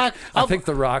 I will talk. I think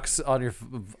the rocks on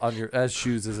your as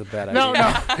shoes is a bad idea. No,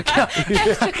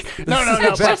 no.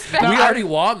 It's just bad. We already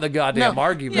won the goddamn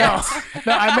argument. No,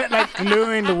 no, I meant like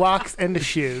gluing the walks into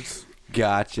shoes.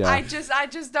 Gotcha. I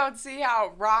just don't see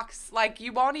how rocks, like,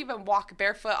 you won't even walk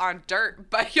barefoot on dirt,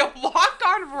 but you'll walk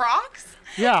on rocks?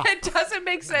 Yeah. It doesn't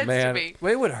make sense to Man, me.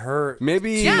 it would hurt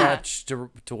Maybe- too Yeah. much to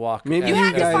walk. Maybe You in you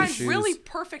have to guys- find shoes. really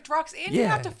perfect rocks, and you Yeah.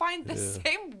 have to find the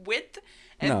same width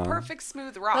and No. perfect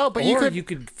smooth rock. No, but Or you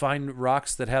could. find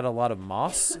rocks that had a lot of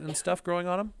moss and stuff growing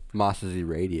on them. Moss is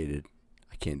irradiated.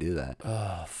 I can't do that.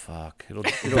 Oh fuck! It'll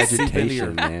seep into your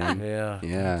Vegetation, man. Yeah.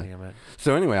 Yeah. God damn it.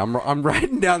 So anyway, I'm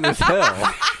riding down this hill.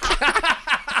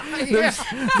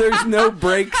 There's no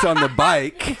brakes on the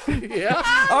bike. Yeah.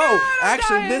 Oh,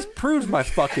 actually, this proves my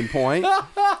fucking point.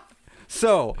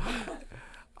 So,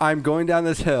 I'm going down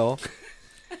this hill.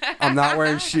 I'm not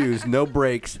wearing shoes, no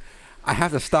brakes. I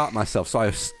have to stop myself.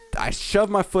 So I shove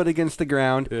my foot against the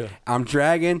ground. Yeah. I'm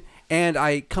dragging, and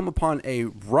I come upon a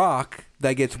rock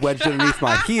that gets wedged underneath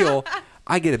my heel.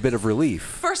 I get a bit of relief.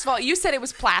 First of all, you said it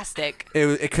was plastic.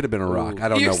 It could have been a rock. I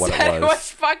don't You know what said it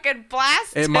was. fucking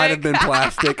plastic. It might have been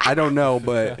plastic. I don't know,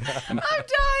 but I'm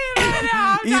dying right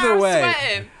now. either I'm way,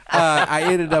 sweating. I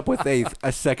ended up with a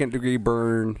second degree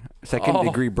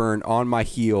burn on my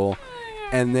heel,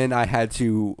 and then I had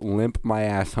to limp my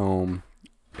ass home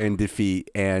in defeat.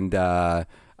 And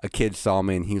a kid saw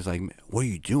me and he was like, "What are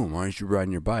you doing? Why aren't you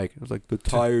riding your bike?" I was like, "The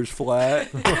tire's flat."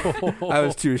 I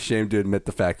was too ashamed to admit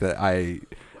the fact that I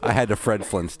had to Fred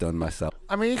Flintstone myself.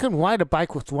 I mean, you can ride a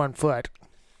bike with one foot.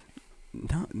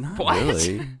 No, not What?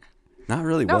 really. Not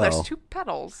really No, well. there's two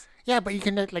pedals. Yeah, but you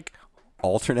can like.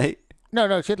 Alternate.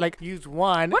 No, just like use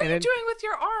one. What are and you then, doing with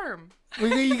your arm?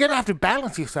 Well, you're gonna have to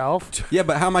balance yourself. Yeah,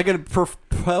 but how am I going to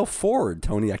propel forward,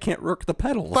 Tony? I can't work the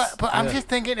pedals. But I'm just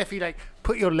thinking if you like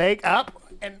put your leg up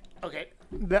and okay,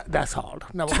 that's hard.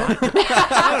 No, I don't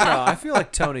know. I feel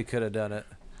like Tony could have done it.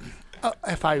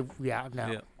 if I no.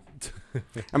 Yeah.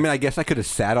 I mean, I guess I could have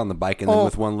sat on the bike and then Oh.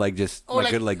 with one leg just, Or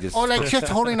my good leg just. or like just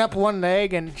holding up one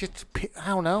leg and just I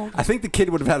don't know. I think the kid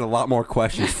would have had a lot more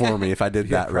questions for me if I did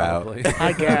that route. Probably.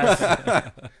 I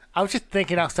guess. I was just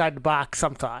thinking outside the box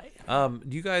sometimes.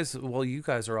 You guys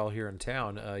are all here in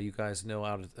town. You guys know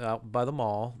out by the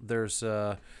mall. There's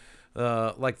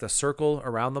like the circle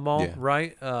around the mall, Yeah.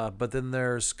 right? But then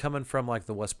there's coming from like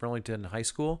the West Burlington High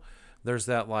School. There's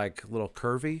that like little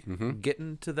curvy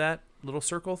getting to that little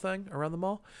circle thing around the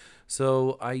mall.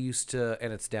 So I used to,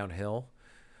 and it's downhill.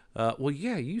 Well,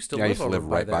 yeah, you used to Yeah, I live used to over live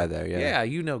right by there, yeah. Yeah,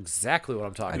 you know exactly what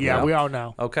I'm talking Yeah, about. we all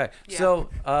know. Okay, Yeah. so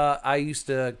I used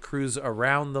to cruise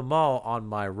around the mall on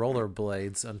my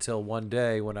rollerblades until one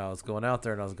day when I was going out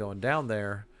there and I was going down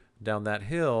that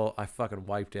hill, I fucking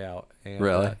wiped out. And,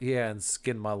 Really? yeah, and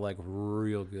skinned my leg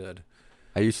real good.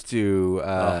 I used to.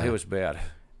 It was bad.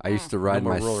 I used to ride No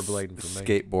more my rollerblading for me.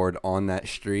 skateboard on that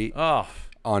street Oh,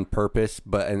 on purpose,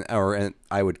 and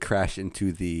I would crash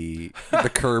into the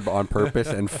curb on purpose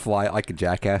and fly like a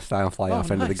jackass style, fly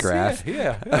off into the nice. grass.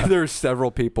 Yeah. There were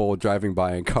several people driving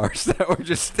by in cars that were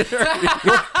just staring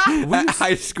at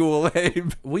high school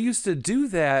Abe. We used to do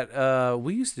that.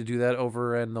 We used to do that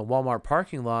over in the Walmart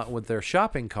parking lot with their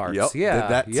shopping carts. Yep, yeah, did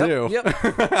that yep, too.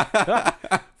 Yep.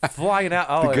 Flying out.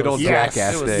 Oh, The good it old was-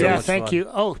 jackass it was days. so Yeah, much thank fun. you.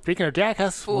 Oh, speaking of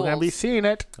Jackass, we're gonna be Fools. seeing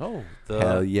it. Oh,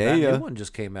 Hell that yeah. new one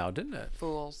just came out, didn't it?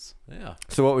 Fools. Yeah.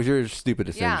 So what was your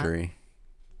stupidest Yeah. injury?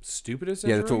 Stupidest Yeah,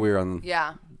 injury? that's what we were on.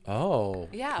 Yeah. Oh.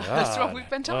 Yeah, that's what God. we've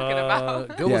been talking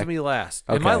about. Go Yeah. with me last.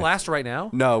 Am I Okay. last right now?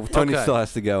 No, Tony Okay. still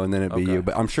has to go, and then it'd be Okay. you.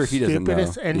 But I'm sure he doesn't know.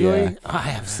 Stupidest injury? Yeah. I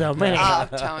have so many. Oh,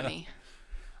 Tony.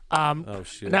 Oh,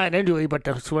 shit. Not an injury, but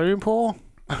the swimming pool.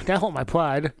 That hurt my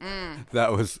pride.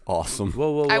 That was awesome.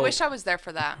 Whoa, whoa, whoa. I wish I was there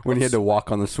for that. When he had to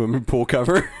walk on the swimming pool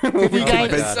cover. we you guys-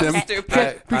 convinced So him.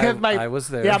 stupid. Because I was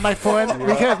there. Yeah, my friend.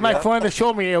 Because my friend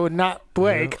assured me it would not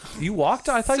break. You walked?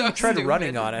 I thought So you tried stupid.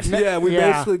 running on it. Yeah, we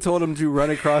Yeah. basically told him to run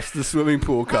across the swimming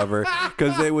pool cover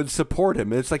because they would support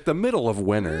him. It's like the middle of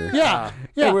winter. Yeah, And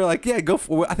yeah. we're like, yeah, go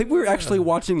for it. I think we were actually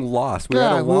watching Lost. We were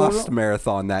Yeah, at a we were- Lost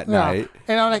marathon that Yeah. night.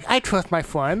 And I'm like, I trust my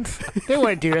friends. They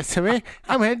wouldn't do this to me.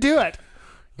 I'm gonna do it.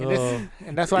 And,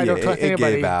 and that's why I don't Yeah, trust it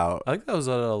anybody. gave out. I think that was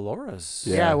Laura's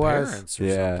Yeah, it was. parents or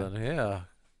Yeah. something. Yeah.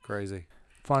 Crazy.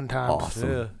 Fun times.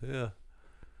 Awesome. Yeah.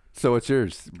 So what's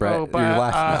yours, Brett? Oh, but Your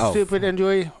last stupid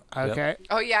injury. Okay.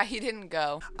 Oh, yeah, he didn't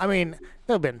go. I mean,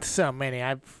 there have been so many.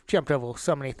 I've jumped over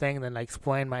so many things and like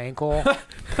sprained my ankle.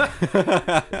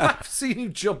 I've seen you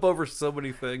jump over so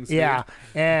many things. dude. Yeah,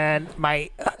 and my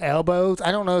elbows.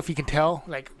 I don't know if you can tell.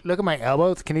 Like, look at my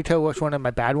elbows. Can you tell which one is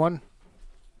my bad one?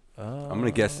 I'm gonna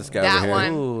guess this guy That over here.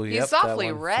 one. Ooh, He's yep, that awfully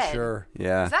one for red. Sure.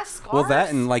 Yeah. Is that Well, that scars?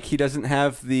 and like he doesn't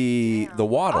have the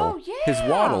waddle. Oh, yeah. His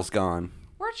waddle's gone.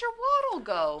 Where'd your waddle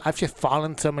go? I've just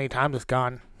fallen so many times. It's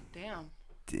gone. Damn.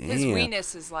 Damn. His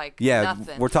weenus is like Yeah,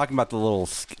 nothing. we're talking about the little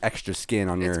extra skin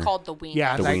on It's your. called the weenus.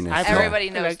 Yeah, The like, weenus. I've Everybody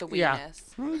hurt- knows like, the yeah.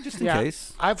 weenus. Just in Yeah,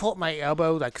 case. I've hurt my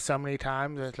elbow like so many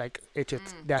times. It's like it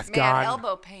just that's Man, gone.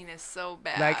 elbow pain is so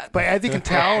bad. Like, but as you can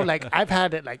tell, like I've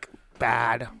had it like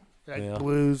bad, like Yeah.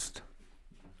 bruised.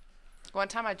 One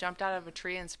time I jumped out of a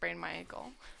tree and sprained my ankle.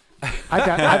 I've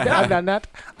done that.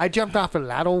 I jumped off a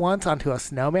ladder once onto a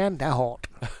snowman. That hurt.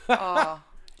 Oh,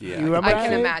 Yeah. You remember I that,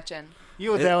 can Abe? imagine.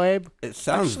 You were there, Abe. It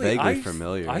sounds Actually, vaguely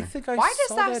familiar. I think I Why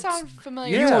saw does that sound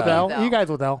familiar Yeah. to You me, were there. though? You guys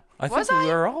were there. I think Was we I?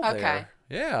 were all Okay. there.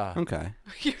 Yeah. Okay.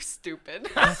 You're stupid.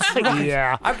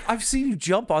 Yeah. I've seen you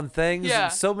jump on things Yeah,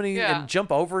 and so many yeah. and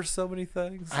jump over so many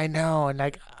things. I know, and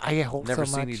like I hope Never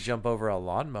so seen much. you jump over a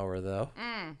lawnmower though,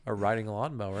 or riding a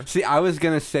lawnmower. See, I was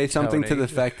gonna say something to Tony. the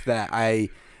fact that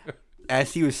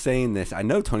as he was saying this, I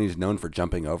know Tony's known for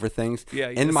jumping over things. Yeah,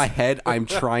 he In is. my head, I'm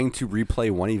trying to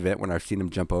replay one event when I've seen him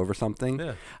jump over something.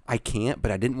 Yeah. I can't, but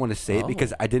I didn't want to say it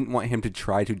because Oh. I didn't want him to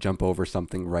try to jump over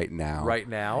something right now. Right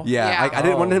now. Yeah, Yeah. I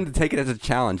didn't want Oh. him to take it as a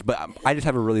challenge, but I just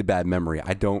have a really bad memory.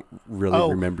 I don't really Oh,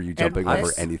 remember you and jumping I-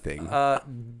 over anything.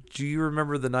 Do you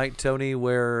remember the night, Tony,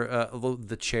 where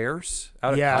the chairs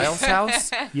out at Yes. Kyle's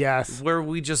house, Yes. where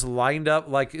we just lined up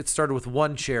like it started with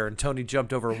one chair and Tony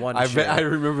jumped over one chair.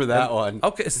 remember that one.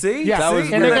 Okay, see, Yeah. That was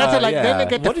See? and they good. got to like then Yeah. they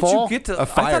get to What did fall. you get to? A I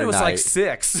thought fire it was like night.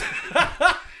 6.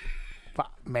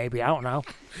 Maybe I don't know.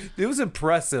 It was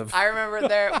impressive. I remember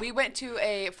there. We went to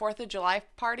a 4th of July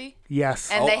party, Yes.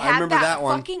 and Oh, they I had remember that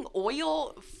one. fucking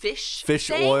oil fish Fish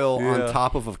thing. oil Yeah. on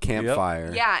top of a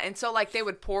campfire. Yeah, and so like they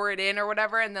would pour it in or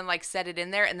whatever, and then like set it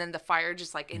in there, and then the fire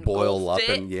just like Boil engulfed up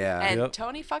it, and- yeah. And Yep.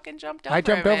 Tony fucking jumped over. I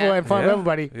jumped it, over man. in front Yeah. of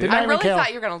everybody. Did Yeah. not I even really kill. thought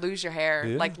you were gonna lose your hair,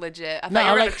 Yeah. like legit. I thought No,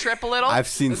 you were like- gonna trip a little. I've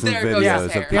seen some There goes videos his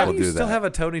of hair. How people do you do still that. have a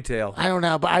Tony tail? I don't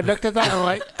know, but I looked at that and I'm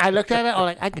like, I looked at it. I'm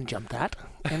like, I can jump that,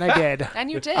 and I did.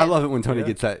 And you did. I love it when Tony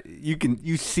gets that.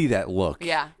 You see that look.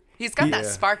 Yeah, he's got that Yeah.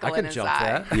 sparkle I in can his jump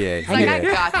eye. that. Yeah. He's like, I yeah.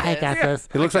 got this. I got this.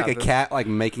 It looks I like a got this. cat like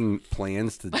making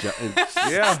plans to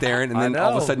Yeah. staring, and I then all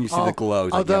of a know. sudden you see the glow.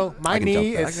 He's like, Although yeah, my I can jump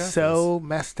knee that. is so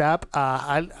messed up,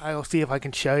 I'll see if I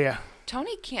can show you.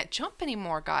 Tony can't jump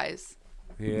anymore, guys.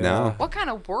 Yeah. No. What kind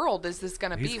of world is this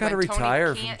gonna He's be got to when retire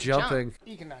Tony from can't jumping.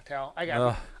 You cannot tell. I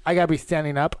Ugh. gotta be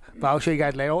standing up, but I'll show you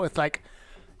guys later. It's like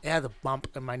it has a bump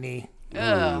in my knee.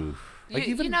 Jump? Ugh. Like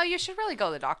You even- know, you should really go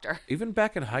to the doctor. Even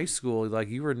back in high school, like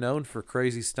you were known for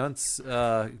crazy stunts.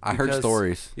 I heard because-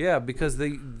 stories. Yeah, because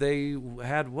they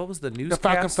had what was the news?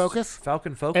 Falcon Focus?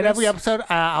 Falcon Focus. And every episode,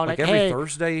 I was like like, every hey.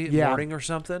 Thursday Yeah. morning or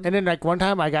something. And then like one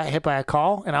time I got hit by a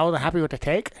call, and I wasn't happy with the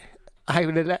take. I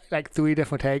did like 3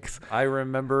 different takes. I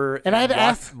remember And I had to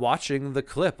ask- watching the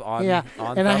clip on. Yeah,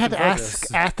 on and I had Falcon to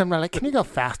Focus. ask them like, can you go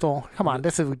faster? Come on,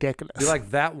 this is ridiculous. Be like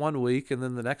that one week, and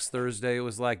then the next Thursday it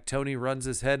was like Tony runs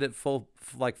his head at full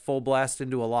blast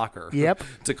into a locker. Yep.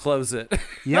 to close it.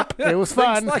 Yep, it was Things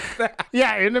fun. like that.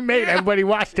 Yeah, and it made everybody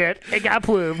watched it. It got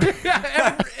approved.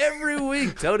 Every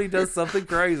week, Tony does something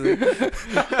crazy.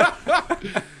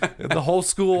 And the whole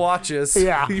school watches.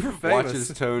 Yeah. You're famous. Watches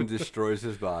Tone destroys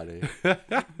his body.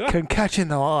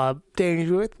 Concussion, a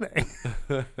dangerous thing.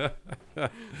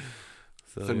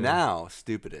 So now,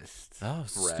 stupidest. Oh,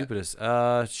 Brett. stupidest.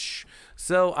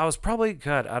 So I was probably,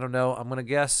 God, I don't know. I'm gonna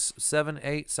guess 7,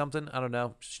 8, something. I don't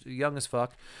know. Young as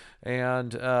fuck.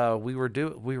 and we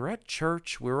were at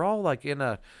church. We were all like in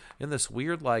this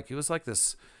weird, like, it was like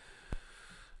this.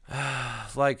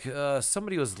 Like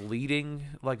somebody was leading,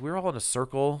 like we were all in a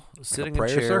circle, sitting in prayer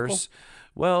chairs. circle?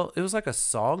 Well, it was like a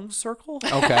song circle.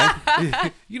 Okay.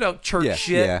 Church Yeah,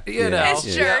 shit. yeah, You yeah. know,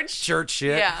 It's church. church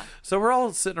shit. Yeah. So we're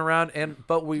all sitting around,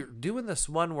 but we're doing this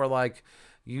one where like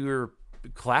you're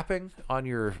clapping on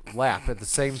your lap at the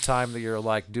same time that you're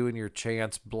like doing your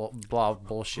chants, blah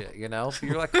bullshit. So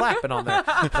you're like clapping on there.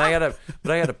 But I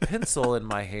had a pencil in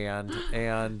my hand,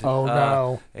 and Oh,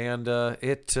 no. and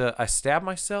I stabbed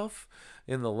myself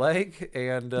in the leg,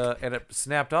 and it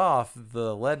snapped off.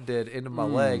 The lead did into my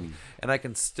leg, and I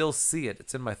can still see it.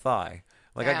 It's in my thigh.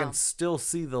 Like I Wow. can still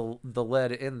see the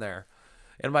lead in there.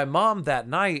 And my mom that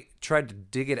night tried to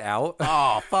dig it out.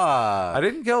 Oh fuck! I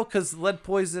didn't go because lead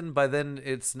poison. By then,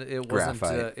 it wasn't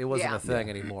Graphite. a thing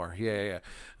anymore. Yeah.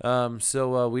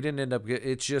 So we didn't end up.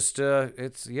 It's just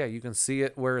you can see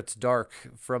it where it's dark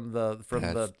from the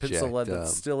That's pencil lead jacked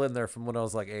that's up. still in there from when I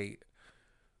was like 8.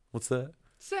 What's that?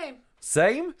 Same.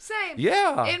 Same?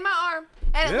 Yeah. In my arm.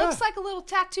 And it Yeah. looks like a little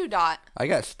tattoo dot. I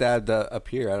got stabbed up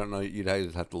here. I don't know. You'd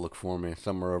just have to look for me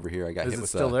somewhere over here. I got Is hit it with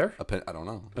still there? a pen. I don't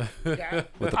know. Yeah.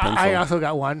 With a pencil. I also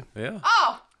got one. Yeah.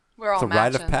 Oh, we're all It's a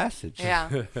rite matching. of passage. Yeah.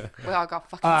 We all got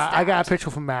fucking I got a stabbed.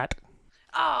 picture from Matt.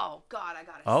 Oh, God, I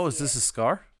got it. Oh, is this a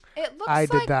scar? It looks I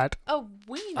like did that. a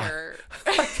wiener.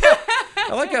 I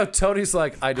like how Tony's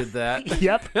like, I did that.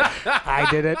 Yep, I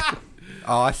did it.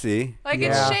 Oh, I see. Like, Yeah.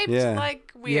 it's shaped Yeah.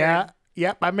 like weird. Yeah,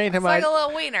 yep. I made him It's like a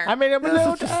little wiener. I made him a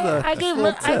little. just a- I gave him.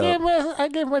 little I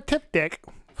gave him a tip dick.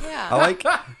 Yeah. I like.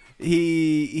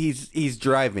 He's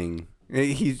driving.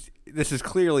 This is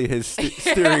clearly his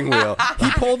steering wheel.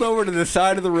 He pulled over to the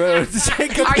side of the road to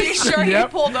take a Are you picture. sure Yep.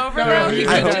 he pulled over No, though? he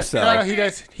I hope does. so. No, he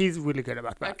does. He's really good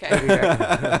about that.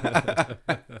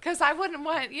 Okay. Because I wouldn't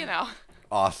want,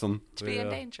 Awesome. to be in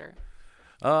danger.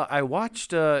 I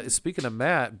watched, speaking of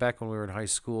Matt, back when we were in high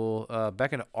school,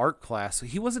 back in art class.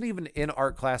 He wasn't even in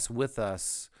art class with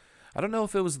us. I don't know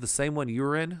if it was the same one you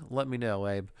were in. Let me know,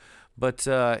 Abe. But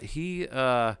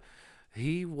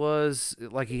he was,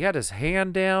 like, he had his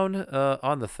hand down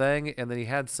on the thing, and then he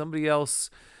had somebody else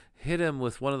hit him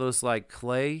with one of those, like,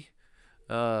 clay,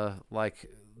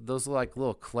 those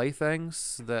little clay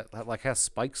things that like has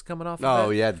spikes coming off of Oh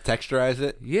it. yeah, to texturize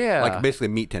it. Yeah. Like basically a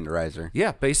meat tenderizer.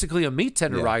 Yeah, basically a meat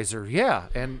tenderizer. Yeah,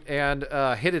 and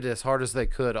hit it as hard as they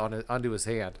could onto his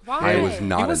hand. Why? I was He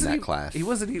not in wasn't that even- class. He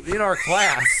wasn't even in our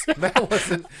class. Matt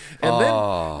wasn't.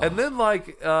 And then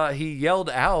like he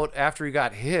yelled out after he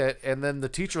got hit, and then the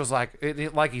teacher was like,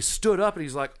 like he stood up and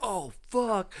he's like, "Oh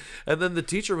fuck!" And then the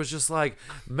teacher was just like,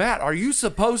 "Matt, are you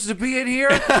supposed to be in here?"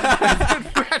 And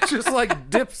then Matt just like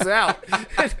dips out and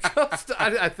goes to,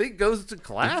 I think goes to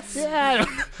class. Yeah.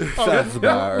 Sounds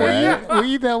about right. Were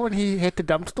you there when he hit the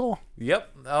dumpster? Yep.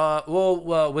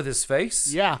 With his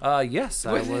face. Yeah. Yes,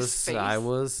 With his was. face? I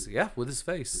was. Yeah, with his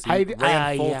face. He I-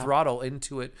 ran full yeah. throttle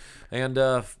into it, and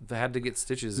had to get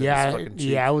stitches. In his Yeah, fucking cheek.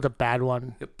 yeah, it was a bad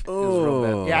one. Yep. It was real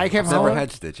bad. Yeah, I came I've never home.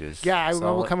 had stitches. Yeah, I remember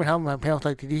Solid. coming home. My parents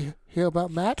like, "Did you hear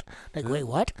about Matt?" Like, wait,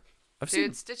 what? I've seen.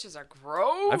 Dude, stitches are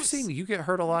gross. I've seen you get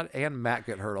hurt a lot, and Matt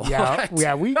get hurt a Yeah, lot.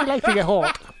 yeah, we like to get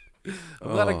hurt.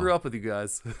 I'm glad I grew up with you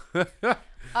guys.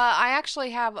 I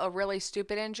actually have a really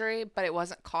stupid injury, but it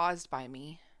wasn't caused by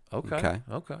me. Okay.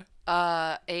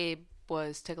 Abe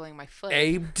was tickling my foot.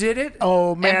 Abe did it.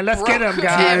 Oh man, and let's get broke- him,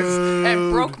 guys.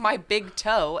 And broke my big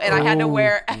toe, and I had to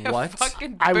wear a What?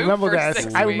 fucking boot I remember for this.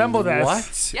 6 I remember weeks. this.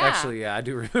 What? Yeah. Actually, yeah, I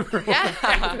do remember.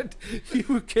 Yeah.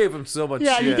 You gave him so much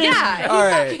Yeah, you shit. did. Yeah, he All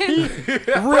right.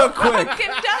 fucking, Real quick. fucking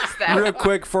does that. Real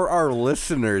quick for our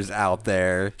listeners out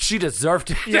there. She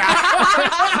deserved it. Yeah,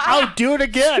 I'll do it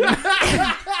again.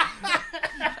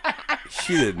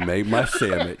 She didn't make my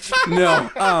sandwich. No.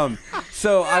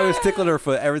 So I was tickling her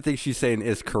foot. Everything she's saying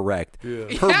is correct.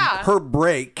 Yeah. Her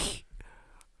break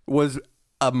was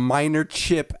a minor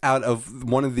chip out of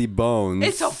one of the bones.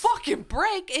 It's a fucking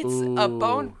break. It's a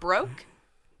bone broke.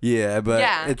 Yeah, but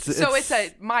Yeah. it's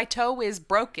My toe is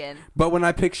broken. But when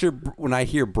I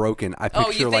hear broken, I picture Oh,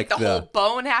 you think like the whole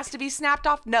bone has to be snapped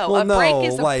off? No, well, a break no,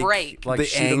 is a like, break. Like the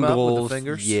shoot 'em up with the angles.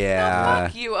 fingers? Yeah.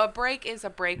 Fuck you. A break is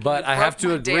a break. But You I have broke to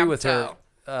my agree damn with toe.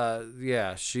 her.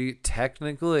 Yeah, she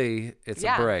technically it's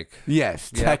Yeah. a break.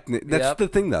 Yes, Yep. that's Yep. the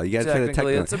thing though. You gotta say the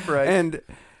Technically, it's a break. And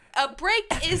A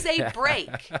break is a break.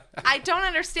 I don't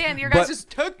understand. Your guys But just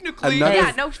technically. another-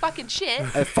 Yeah, no fucking shit.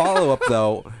 a follow up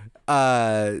though,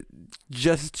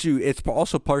 it's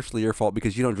also partially your fault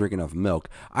because you don't drink enough milk.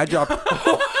 I dropped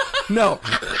No,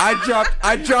 I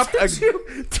dropped a.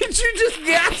 Did you just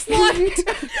gaslight?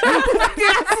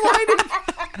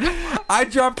 I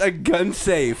dropped a gun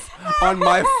safe on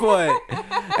my foot,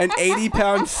 an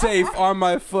 80-pound safe on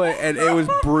my foot, and it was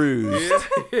bruised.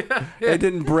 It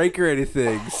didn't break or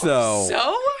anything. So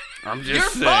I'm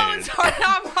just your bones are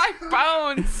not my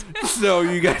bones. So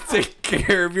you gotta take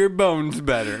care of your bones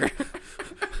better.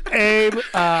 Abe,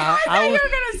 I thought you were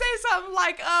gonna say something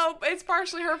like, "Oh, it's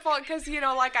partially her fault because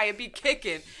like I'd be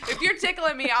kicking. If you're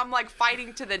tickling me, I'm like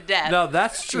fighting to the death." No,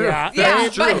 that's true. Yeah.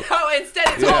 That's true. But no, instead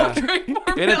it's all drink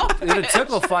more milk. In a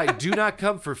tickle fight, do not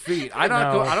come for feet. I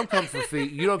No. don't come for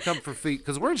feet. You don't come for feet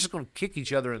because we're just going to kick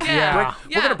each other and Yeah.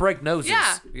 we're going to break noses.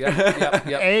 Yeah.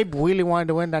 Yeah. Abe really wanted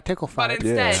to win that tickle But fight.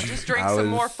 instead, just drink some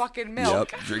more fucking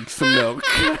milk. Yep, drink some milk.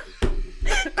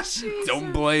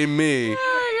 Don't blame me.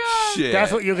 Oh Shit.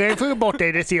 That's what you're getting for your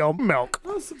birthday this year, milk.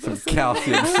 Some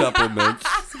calcium supplements.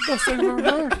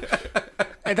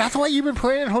 And that's what you've been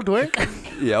putting in her drink?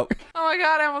 Yep. Oh my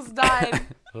god, I almost died.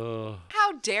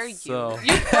 How dare you? So-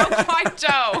 You broke my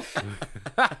toe.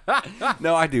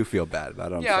 No, I do feel bad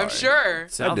about it. I'm Yeah, I'm sorry. sure.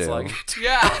 Sounds do. like it.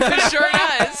 Yeah, it sure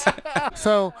does.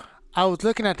 So, I was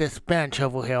looking at this bench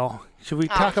over here. Should we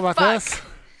talk about fuck. this?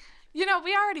 We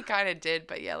already kind of did,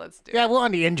 but yeah, let's do it. Yeah, we're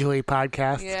on the injury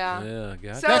podcast. Yeah. Yeah,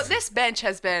 God. So this bench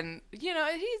has been,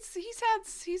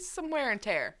 he's some wear and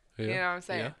tear. You know what I'm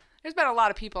saying? Yeah. There's been a lot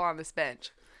of people on this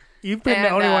bench. You've been the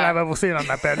And, only one uh, I've ever seen on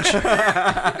that bench. Me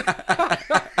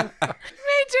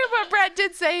too, but Brett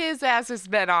did say his ass has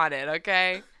been on it,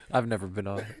 okay? I've never been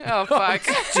on it. Oh, fuck.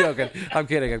 Joking. I'm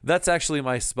kidding. That's actually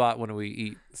my spot when we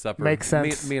eat supper. Makes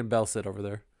sense. Me and Belle sit over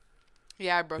there.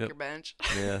 Yeah, I broke your bench.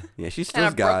 Yeah. Yeah, she's And I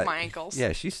still got. broke my ankles.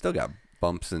 Yeah, she's still got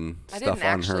bumps and I stuff didn't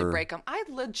on actually her. break them. I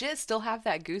legit still have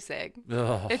that goose egg.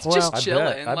 Oh, It's Well, just I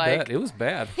chilling. bet. like It was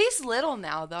bad. he's little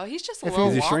now, though. He's just a If little.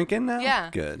 Is he wonk. shrinking now?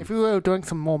 Yeah. Good. If we were doing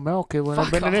some more milk, it would have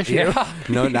Fuck been an off. issue. Yeah.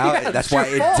 No, now Yeah, that's it's why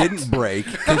your it fault. didn't break.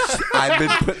 'Cause I've been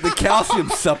putting the calcium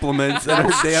supplements in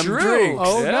her damn True. drinks.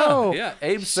 Oh, yeah. no. Yeah.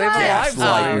 Abe saved Shut lives up.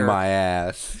 out Gaslighting here. my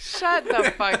ass. Shut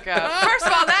the fuck up. First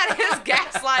of all, that is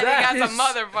gaslighting That as is- a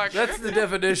motherfucker. That's the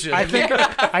definition. I think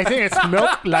it's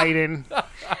milk lighting.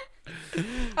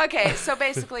 Okay, so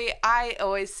basically, I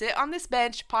always sit on this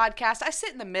bench podcast. I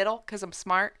sit in the middle because I'm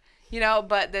smart,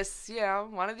 but this,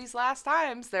 one of these last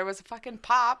times, there was a fucking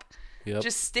pop. Yep.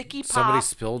 Just sticky pop. Somebody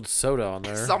spilled soda on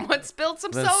there. Someone spilled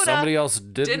some then soda. somebody else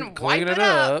didn't clean wipe it it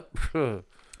up. up.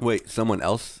 Wait, someone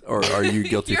else, or are you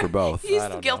guilty for both? He's I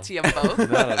don't guilty of both.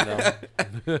 I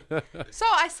don't know. So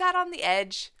I sat on the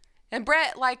edge, and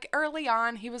Brett, early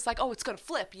on, he was like, "Oh, it's gonna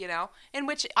flip," in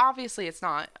which obviously it's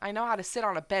not. I know how to sit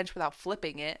on a bench without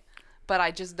flipping it, but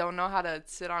I just don't know how to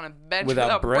sit on a bench Without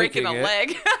without breaking a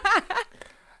breaking it. leg.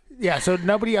 Yeah, so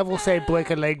nobody ever say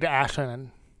break a leg to Ashlyn.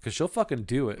 Because she'll fucking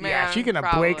do it. Man. Yeah, she gonna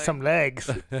probably. break some legs.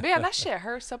 Man, that shit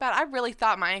hurt so bad. I really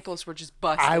thought my ankles were just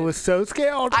busted. I was so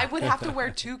scared. I would have to wear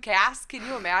 2 casts. Can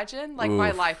you imagine? My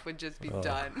Oof. life would just be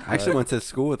done. I actually went to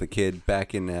school with a kid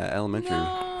back in elementary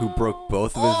who broke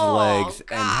both of his Oh, legs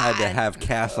and had to God. have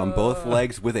casts on both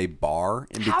legs with a bar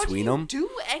in How do between you them. do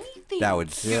anything? That would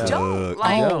You suck. don't.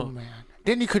 oh know. man.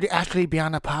 Then you could actually be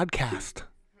on a podcast.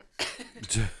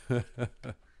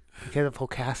 Because of her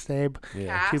cast, Abe.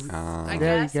 Cast, I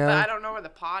There you guess, go. but I don't know where the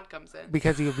pod comes in.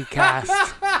 Because you'll be cast.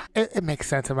 It makes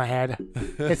sense in my head.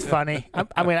 It's funny. I'm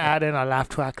gonna add in a laugh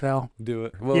track though. Do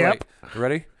it. Well, Yep. wait.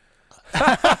 Ready?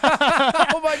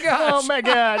 Oh my gosh. Oh my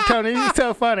God, Tony, you're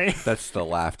so funny. That's the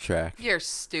laugh track. You're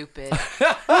stupid.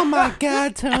 Oh my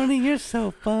God, Tony, you're so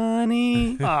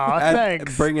funny. Aw,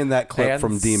 thanks. Bringing that clip And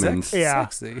from Demons. Yeah.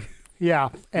 Sexy. Yeah,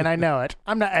 and I know it.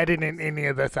 I'm not editing any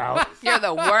of this out. You're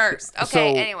the worst. Okay,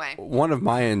 So, anyway. one of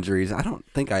my injuries, I don't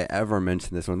think I ever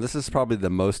mentioned this one. This is probably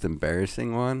the most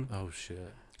embarrassing one. Oh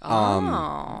shit.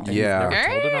 Oh. Yeah, Never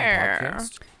told it on Yeah.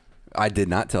 podcast? I did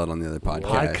not tell it on the other podcast.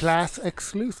 High class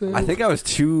exclusive. I think I was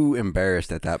too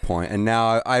embarrassed at that point, and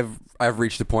now I've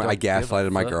reached the point I Don't give a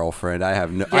gaslighted my fuck. girlfriend. I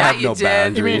have no Yeah, you no did.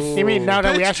 boundaries. You mean now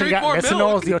that we Bitch, actually drink got more listeners,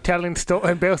 milk. you're telling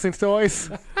embarrassing stories?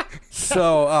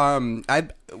 So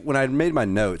when I made my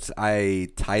notes, I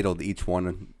titled each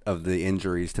one of the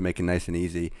injuries to make it nice and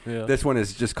easy. Yeah. This one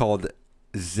is just called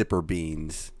zipper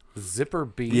beans. Zipper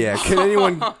beans. Yeah, can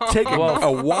anyone take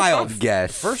a wild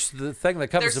guess? First, the thing that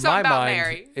comes There's to my something about mind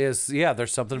Mary. is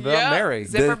there's something about Yeah. Mary.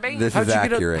 Zipper Thi- beans. this How'd is you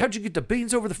get accurate. how'd you get the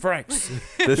beans over the Franks?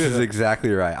 This is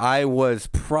exactly right. I was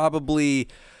probably,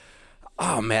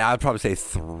 I'd probably say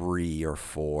 3 or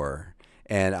 4.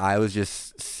 And I was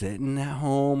just sitting at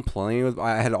home playing with,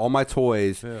 I had all my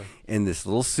toys in this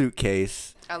little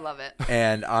suitcase. I love it.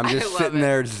 And I'm I just love sitting it.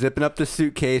 there zipping up the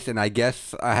suitcase. And I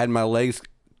guess I had my legs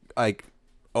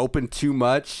opened too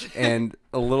much and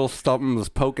a little something was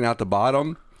poking out the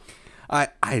bottom. I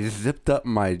zipped up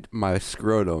my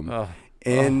scrotum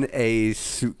in a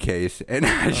suitcase, and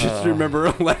I just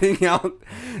remember letting out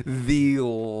the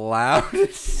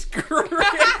loudest scream.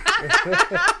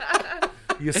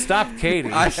 You stopped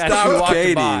Katie. I as she stopped walked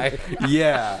Katie. by.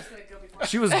 Yeah.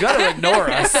 She was gonna ignore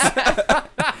us.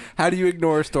 How do you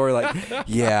ignore a story like,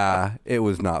 yeah, it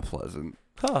was not pleasant.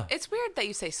 Huh. It's weird that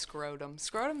you say scrotum.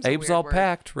 Scrotum's Abe's a weird all word.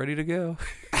 packed, ready to go.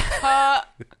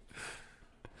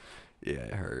 Yeah,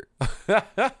 it hurt.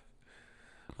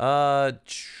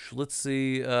 Let's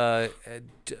see. Boone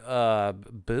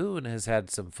has had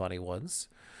some funny ones.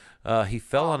 He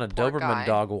fell on a poor Doberman guy.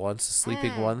 dog once, a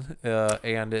sleeping one,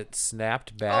 and it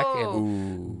snapped back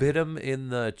and bit him in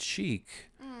the cheek.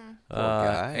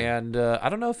 guy. And I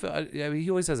don't know if I mean, he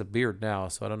always has a beard now,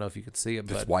 so I don't know if you could see it.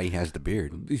 That's But why he has the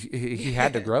beard. he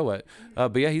had to grow it.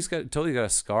 But yeah, he's totally got a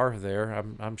scar there.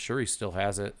 I'm sure he still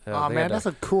has it. Oh they man, had to- that's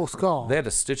a cool skull. They had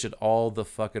to stitch it all the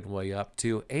fucking way up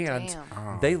too, and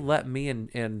Damn. they let me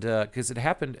and because it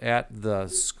happened at the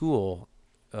school,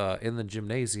 in the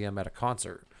gymnasium at a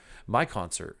concert, my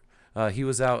concert. He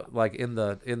was out like in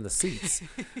the seats.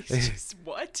 Just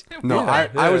what? No, Yeah.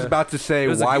 I was about to say, It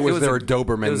was a- why it was was there a- a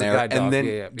Doberman it was a there? guide dog. And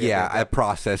then, Yeah. I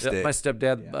processed Yep, it. my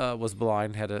stepdad was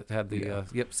blind, had the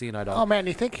seeing eye dog. Oh man,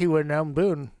 you think he would know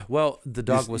Boone? Well, the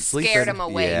dog was sleeping. Scared him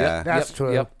away. Yeah. That's Yep,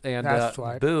 true. Yep. And That's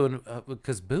right. Boone,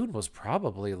 because Boone was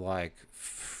probably like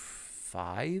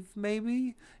 5,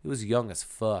 maybe. He was young as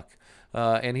fuck,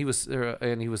 and he was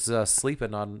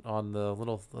sleeping on the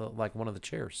little like one of the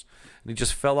chairs, and he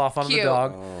just fell off on the Cute.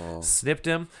 dog, snipped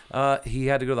him. He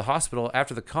had to go to the hospital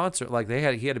after the concert. Like he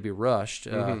had to be rushed,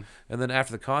 and then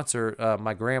after the concert,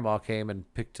 my grandma came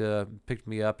and picked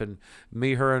me up, and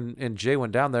her and Jay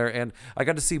went down there, and I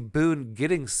got to see Boone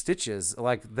getting stitches.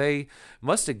 Like they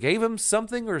must have gave him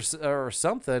something or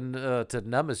something to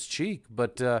numb his cheek,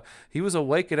 but he was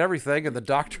awake and everything, and the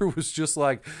doctor was just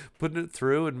like putting it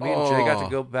through, and me and Jay got to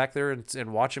go back there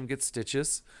and watch him get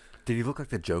stitches. Did he look like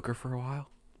the Joker for a while?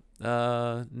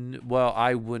 Well,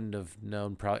 I wouldn't have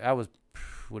known. Probably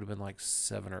would have been like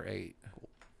 7 or 8.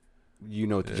 You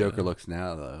know what the Joker looks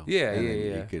now, though. Yeah, And yeah,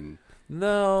 then yeah. You can.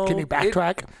 No. Can you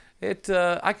backtrack?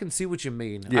 I can see what you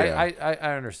mean. Yeah.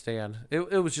 I understand.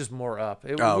 It was just more up.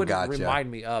 It Oh, wouldn't gotcha.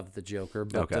 remind me of the Joker,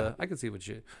 but Okay. I can see where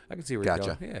you're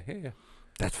Gotcha. going. Yeah.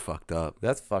 That's fucked up.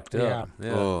 That's fucked up.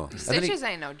 Yeah. Oh. And then Stitches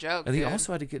ain't no joke. And he dude.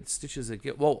 also had to get stitches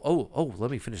again. Well,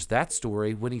 let me finish that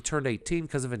story. When he turned 18,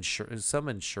 because of some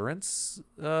insurance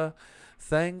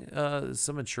thing,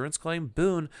 some insurance claim,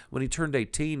 Boone, when he turned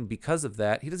 18, because of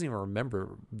that, he doesn't even remember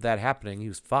that happening. He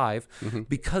was 5.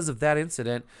 Because of that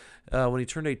incident, when he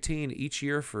turned 18, each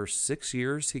year for 6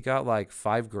 years, he got like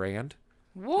 $5,000.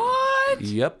 What?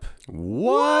 Yep.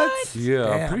 What? Yeah,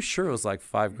 I'm Damn. pretty sure it was like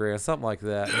 $5,000, something like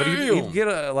that. But he'd get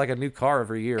a new car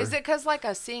every year. Is it because like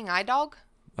a seeing eye dog?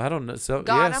 I don't know. So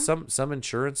Got yeah, him? some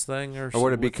insurance thing or Or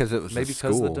would it some- be because it was maybe a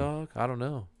because of the school? dog? I don't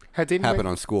know. Has anybody- Happened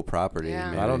on school property. Yeah.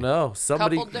 Maybe. I don't know.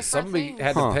 Somebody different things.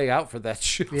 had to Huh. pay out for that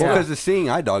shit. Yeah. Well, because the seeing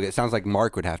eye dog, it sounds like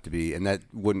Mark would have to be, and I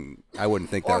wouldn't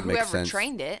think that Or would make whoever sense.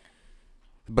 trained it.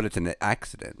 But it's an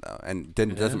accident though, and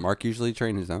doesn't Mark usually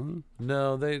train his own?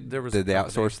 No, there was. Did a they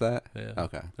company. outsource that? Yeah.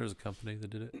 Okay. There was a company that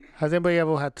did it. Has anybody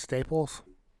ever had staples?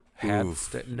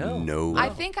 No. No. I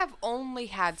think I've only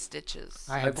had stitches.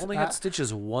 I've only had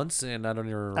stitches once, and I don't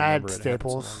even remember. I had it happened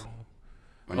staples. so long.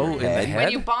 On Oh, your in the head? head?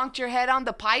 When you bonked your head on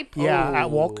the pipe. Yeah, at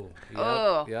walk. Yep,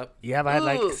 Ugh. Yep. Yeah, I had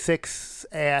like Ooh. 6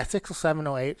 or 7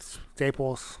 or 8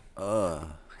 staples.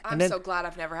 I'm then- so glad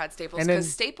I've never had staples and then-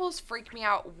 because staples freak me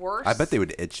out worse. I bet they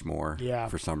would itch more. Yeah.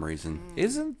 For some reason.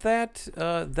 Isn't that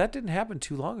that didn't happen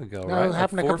too long ago, No, right? it Like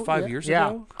happened a 4 or couple- 5 yeah, years yeah.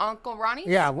 ago. Uncle Ronnie.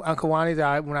 Yeah, Uncle Wani's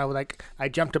when I was I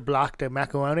jumped to block the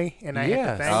macaroni and I hit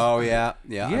Yes. the thing. Oh yeah,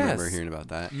 yeah. I remember Yes. hearing about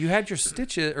that. You had your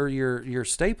stitches or your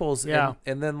staples, Yeah.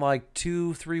 and then like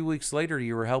 2-3 weeks later,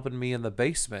 you were helping me in the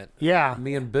basement. Yeah,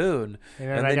 Me and Boone, And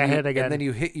then I got you, hit again. And then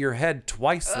you hit your head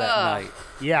twice that night.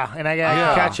 yeah, and I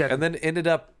got to catch it. And then ended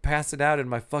up passing out in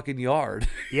my fucking yard.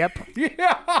 Yep,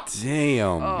 yeah.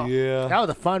 Damn. Yeah. that was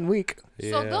a fun week.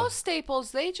 So those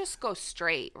staples, they just go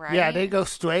straight, right? Yeah, they go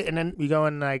straight, and then you go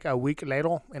in like a week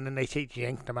later, and then they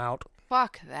yank them out.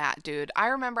 Fuck that, dude. I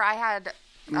remember I had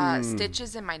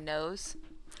stitches in my nose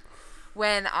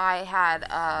when I had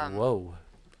Whoa.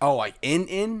 Oh, like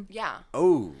in? yeah.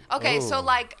 Oh. Okay, so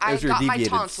like I Those are got my deviated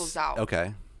tonsils out.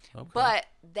 Okay. But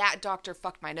that doctor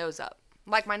fucked my nose up.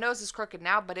 Like my nose is crooked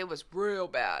now, but it was real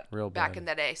bad back bad. in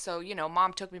the day. So,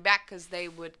 Mom took me back because they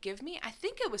would give me, I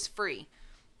think it was free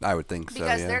I would think so.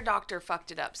 because Yeah. their doctor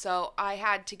fucked it up. So I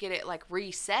had to get it like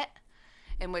reset.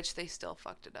 in which they still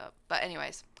fucked it up. But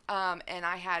anyways, and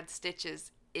I had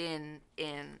stitches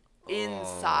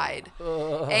inside.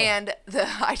 And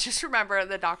I just remember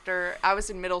the doctor, I was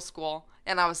in middle school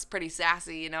and I was pretty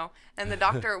sassy, you know, and the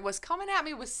doctor was coming at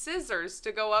me with scissors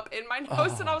to go up in my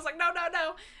nose, and I was like, no.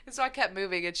 And so I kept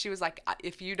moving, and she was like,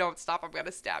 if you don't stop, I'm going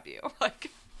to stab you. Like,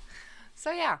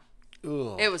 so yeah.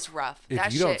 Ugh. It was rough. If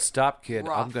That you don't shit stop, kid,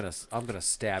 rough. I'm gonna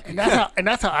stab you. And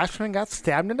that's how Ashman got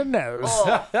stabbed in the nose.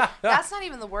 Oh, that's not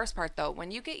even the worst part, though. When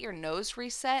you get your nose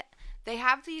reset, they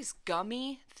have these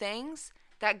gummy things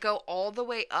that go all the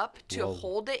way up to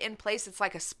hold it in place. It's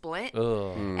like a splint.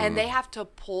 Ugh. And they have to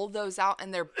pull those out,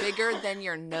 and they're bigger than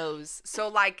your nose. So,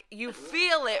 like, you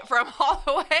feel it from all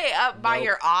the way up by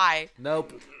your eye.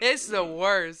 Nope. It's the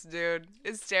worst, dude.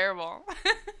 It's terrible.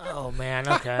 Oh, man.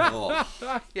 Okay.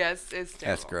 Yes, it's terrible.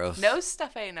 That's gross. Nose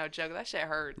stuff ain't no joke. That shit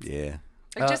hurts. Yeah.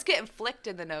 Like, just getting flicked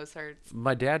in the nose hurts.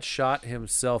 My dad shot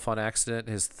himself on accident,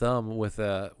 his thumb with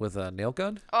a nail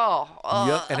gun.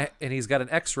 Oh. Yep, and he's got an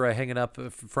X-ray hanging up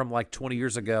from like 20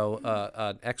 years ago.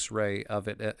 An X-ray of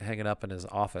it hanging up in his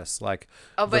office, like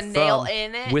Of the a nail thumb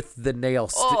in it? with the nail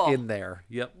Oh. in there.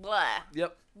 Yep. Blah.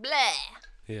 Yep. Blah.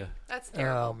 Yeah. That's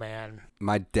terrible. Oh, man.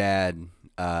 My dad,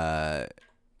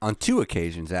 on 2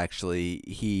 occasions actually,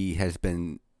 he has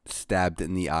been stabbed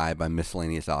in the eye by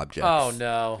miscellaneous objects. Oh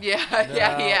no. Yeah,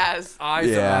 he has. Eyes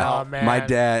Yeah, out. Oh, man. my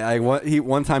dad.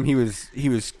 One time he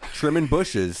was trimming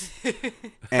bushes,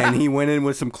 and he went in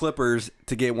with some clippers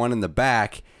to get one in the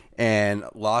back, and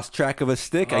lost track of a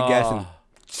stick, I guess, and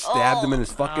stabbed him in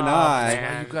his fucking eye.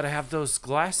 man. You gotta have those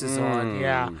glasses on.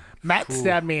 Yeah. Matt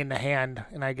stabbed me in the hand,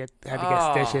 and I had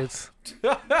to get stitches.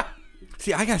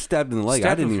 See, I got stabbed in the leg.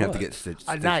 Stabbed I didn't with even have to what? get stitches.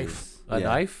 A knife. A Yeah.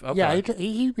 knife?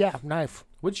 Okay. Yeah, knife.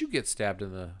 What'd you get stabbed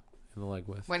in the leg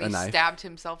with? When A he knife. stabbed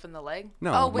himself in the leg?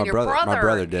 No, Oh, when my your brother. My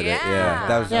brother did it. Yeah,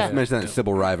 that was Yeah. I mentioned that in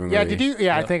Sybil Rivalry. Yeah, did you?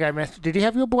 Yeah, I think I missed. Did you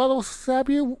have your brother stab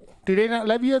you? Did they not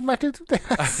love you as much as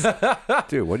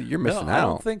Dude, what you're missing I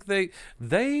don't out think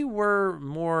they were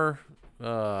more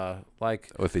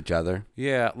like with each other.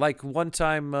 yeah, like one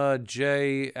time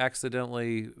Jay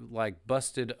accidentally like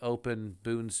busted open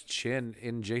Boone's chin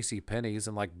in J.C. Penney's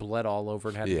and like bled all over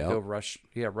and had to Yeah. go rush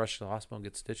to the hospital and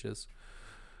get stitches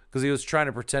because he was trying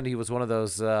to pretend he was one of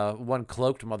those one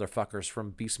cloaked motherfuckers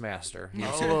from Beastmaster. You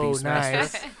ever seen Oh, Beastmaster?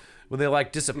 nice. When they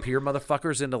like disappear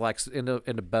motherfuckers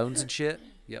into bones and shit.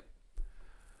 Yep.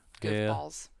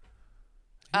 Goofballs.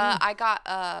 I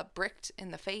got bricked in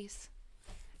the face.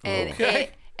 And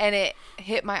Okay. it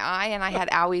hit my eye, and I had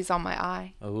owies on my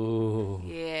eye. Oh.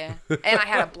 Yeah. And I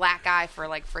had a black eye for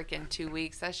like freaking 2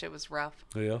 weeks. That shit was rough.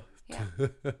 Yeah. Yeah.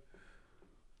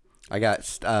 I got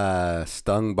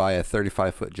stung by a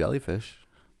 35-foot jellyfish.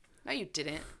 No, you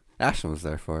didn't. Ashton was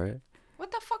there for it.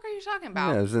 What the fuck are you talking Yeah,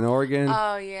 it about? was in Oregon.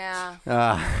 Oh, yeah.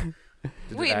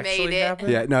 Did We it actually made it. happen?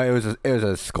 Yeah, no, it was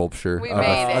a sculpture We of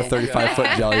made a it.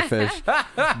 35-foot jellyfish.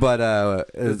 But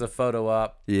There's a photo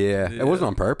up. yeah, it wasn't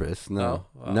on purpose. No,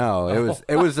 Oh. no, it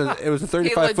was a He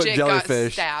 35-foot legit got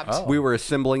jellyfish. stabbed. Oh. We were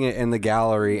assembling it in the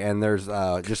gallery, and there's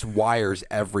just wires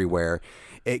everywhere.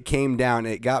 It came down.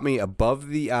 It got me above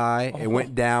the eye. It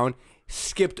went down,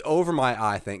 skipped over my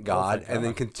eye, thank God, thank and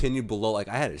then God. continued below. Like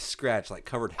I had a scratch, like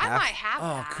covered I might half have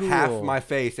that. cool. half my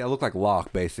face. It looked like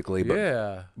Locke, basically, but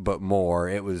Yeah. but more.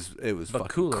 It was fucking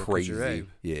cooler 'cause crazy. you're Abe.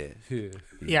 Yeah.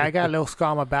 Yeah, I got a little scar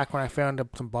on my back when I found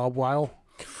some barbed wire.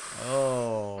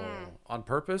 Oh. On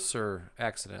purpose or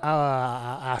accident?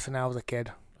 I asked when I was a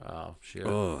kid. Oh, shit.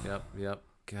 Ugh. Yep.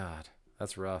 God,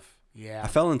 that's rough. Yeah. I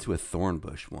fell into a thorn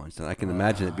bush once, and I can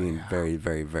imagine it being very,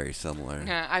 very, very similar.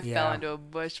 I fell Yeah. into a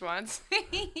bush once.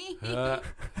 Yeah,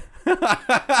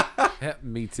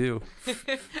 me too.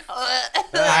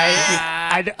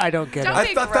 I don't get Don't it.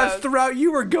 be I thought that's gross. the route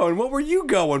you were going. What were you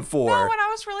going for? No, when I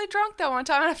was really drunk though, one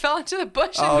time I fell into the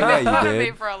bush and Oh, it yeah, made you fun of me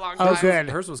did. for a long time. Oh, good.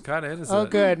 Hers was kind of innocent. Oh,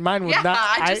 good. Mine was Yeah, not.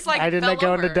 I just, like, I did fell not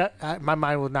go in over. my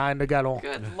mind was not in the gutter.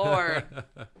 Good Lord.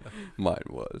 Mine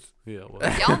was. Yeah,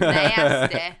 well. Y'all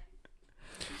nasty.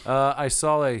 I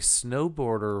saw a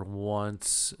snowboarder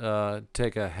once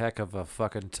take a heck of a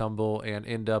fucking tumble and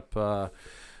end up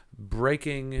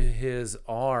breaking his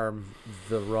arm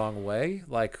the wrong way,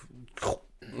 like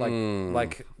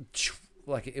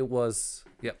it was.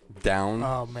 Yep. Down.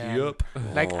 Oh man. Yep.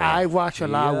 Like I watch a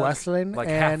lot of wrestling, Like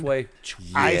and halfway.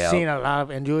 I've Yeah. seen a lot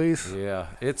of injuries. Yeah,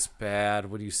 it's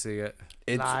bad when you see it.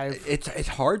 live. It's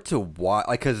hard to watch,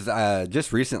 like, because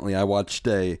just recently I watched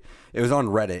it was on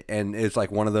Reddit, and it's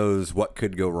like one of those what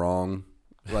could go wrong,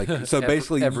 like, so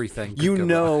basically everything could you go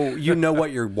know you know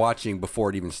what you're watching before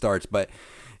it even starts, but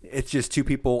It's just two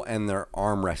people and they're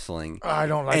arm wrestling. I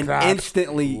don't like and that.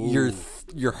 instantly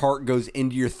your heart goes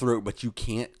into your throat, but you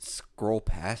can't scroll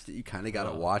past it. You kind of got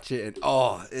to watch it.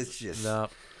 And it's just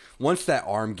once that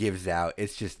arm gives out,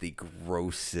 it's just the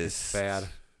grossest. Bad.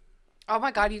 Oh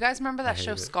my God, you guys remember that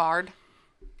show Scarred?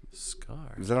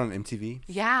 Scar. Was that on MTV?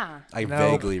 Yeah. I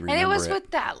vaguely remember And it was it.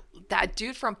 with that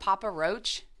dude from Papa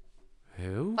Roach.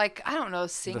 Who? Like, I don't know,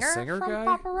 singer singer from guy?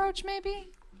 Papa Roach, maybe?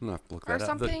 I'm gonna have to look Or that up.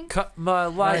 something? Cut my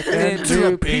life into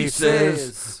into pieces.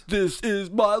 pieces. This is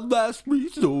my last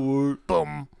resort.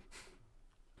 Boom.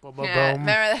 Boom, boom, Yeah, boom.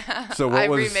 remember that? So what I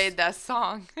was- remade that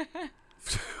song.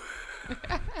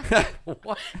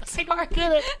 What? I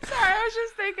get it. Sorry, I was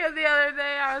just thinking the other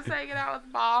day. I was hanging out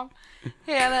with Mom,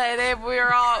 Hannah, and Abe. We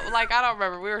were all like, I don't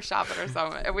remember. We were shopping or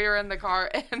something, and we were in the car,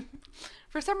 and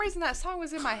for some reason that song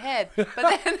was in my head. But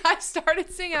then I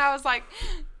started singing. I was like,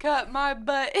 "Cut my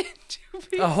butt into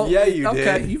pieces." Oh, Yeah, you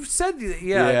okay. did. You've said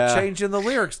Yeah. changing the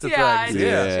lyrics to Yeah, I things. did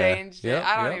Yeah. changed it. Yep,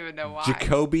 I don't yep. even know why.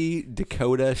 Jacoby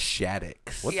Dakota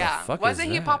Shaddix. What the yeah, fuck wasn't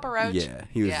is he that? Papa Roach? Yeah,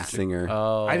 he was Yeah. a singer.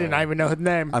 Oh, I did not even know his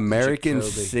name. American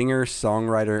Jacoby. singer,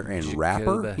 songwriter, and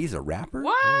rapper. Jacoby. He's a rapper?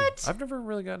 What? I've never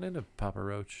really gotten into Papa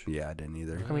Roach. Yeah, I didn't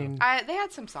either. I mean, They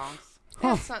had some songs. They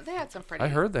had some pretty. I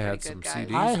heard they pretty had good some guys.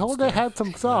 CDs. I heard they had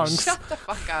some songs. Shut the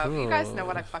fuck up. You guys know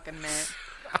what I fucking meant.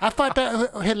 I thought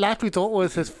that his last resort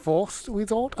was his first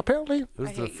resort, apparently. It was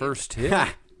I the hate you. first hit.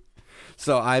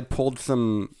 So I pulled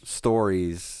some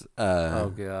stories. Oh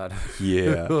god.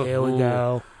 Yeah. Here we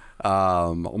go.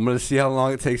 I'm gonna see how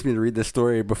long it takes me to read this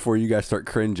story before you guys start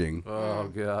cringing. Oh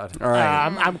god. All right.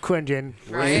 I'm cringing.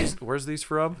 Right? Where's these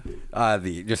from?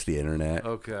 Just the internet.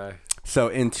 Okay. So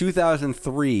in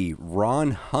 2003,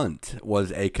 Ron Hunt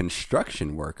was a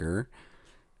construction worker.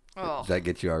 Oh. Does that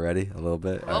get you already a little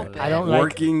bit? A little bit. I don't like.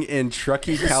 Working in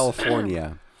Truckee,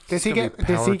 California. Does he gonna get? be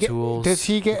Does power he get? tools. Does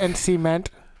he get in cement?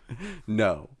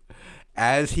 No.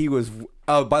 As he was.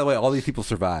 Oh, by the way, all these people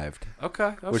survived.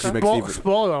 Okay. Which okay. makes it even.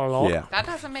 Spoiler alert. Yeah. That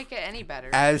doesn't make it any better.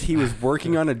 As he was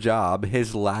working on a job,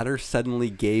 his ladder suddenly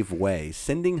gave way,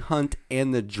 sending Hunt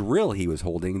and the drill he was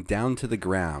holding down to the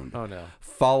ground. Oh no.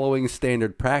 Following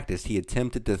standard practice, he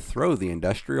attempted to throw the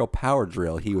industrial power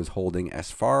drill he was holding as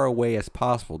far away as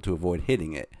possible to avoid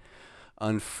hitting it.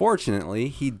 Unfortunately,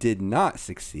 he did not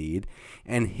succeed,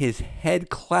 and his head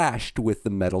clashed with the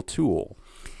metal tool.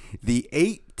 The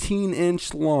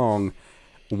 18-inch long,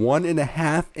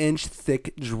 1.5-inch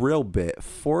thick drill bit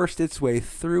forced its way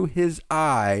through his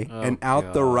eye and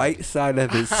out the God. right side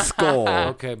of his skull.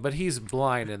 Okay, but he's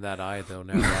blind in that eye though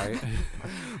now, right?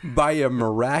 By a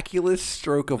miraculous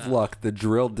stroke of luck, the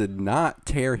drill did not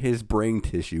tear his brain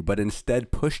tissue, but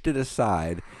instead pushed it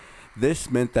aside.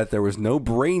 This meant that there was no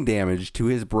brain damage to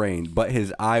his brain, but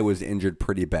his eye was injured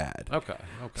pretty bad. Okay.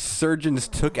 Surgeons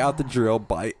took out the drill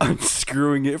by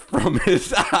unscrewing it from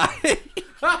his eye.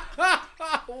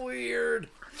 Weird.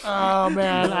 Oh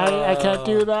man, I can't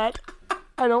do that.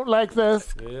 I don't like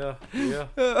this. Yeah.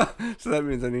 So that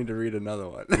means I need to read another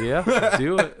one. Yeah.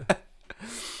 Do it.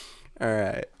 All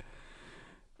right.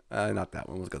 Not that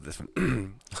one. Let's go with this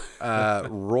one.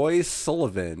 Roy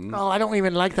Sullivan. Oh, I don't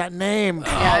even like that name.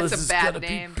 yeah, this it's is a bad gonna be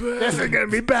name. This is gonna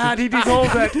be bad. He deserves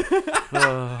it.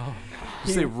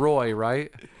 You say Roy,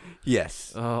 right?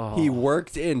 Yes. Oh. He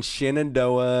worked in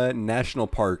Shenandoah National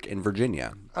Park in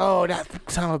Virginia. Oh, that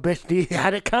son of a bitch. He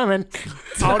had it coming.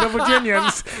 All the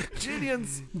Virginians.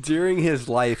 Virginians. During his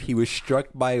life, he was struck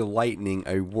by lightning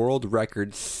a world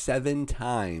record 7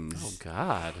 times, Oh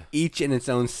God. each in its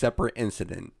own separate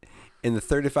incident. In the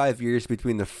 35 years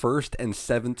between the first and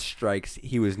 7th strikes,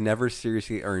 he was never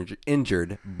seriously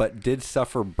injured, but did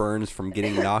suffer burns from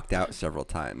getting knocked out several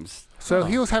times. So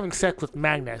he was having sex with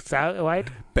Magnus, right?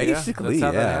 Basically,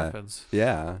 that's how yeah. that happens.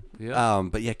 Yeah. Yeah.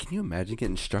 But yeah, can you imagine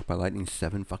getting struck by lightning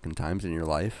 7 fucking times in your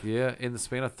life? Yeah, in the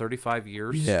span of 35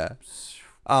 years. Yeah.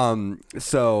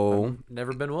 So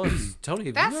Never been once. Tony, have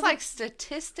you That's ever? like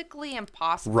statistically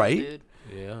impossible, Right? dude.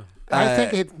 Yeah. I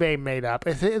think it's being made up.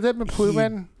 Is it been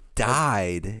proven?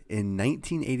 died in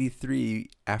 1983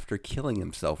 after killing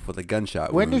himself with a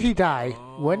gunshot When did wound. he die?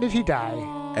 When did he die?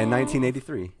 In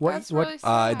 1983. What? That's what? really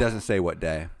sad. It doesn't say what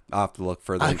day. I'll have to look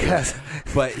further into guess. it.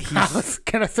 But I was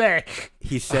gonna say.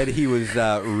 he said he was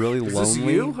really Is this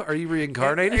lonely. you? Are you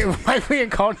reincarnated? Am I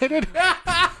reincarnated?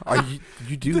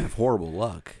 You do have horrible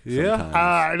luck. Yeah.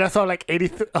 sometimes. That's all like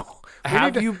 83. Oh, we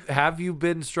need to- Have you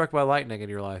been struck by lightning in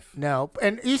your life? No.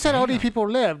 And you said all these people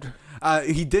lived.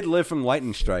 He did live from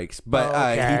lightning strikes, but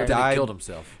Oh, okay. he He died killed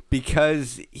himself.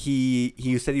 because he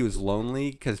said he was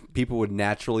lonely because people would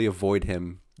naturally avoid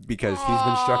him because he's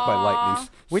been struck by lightning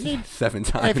We need- 7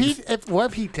 times. What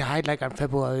if he died like on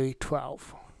February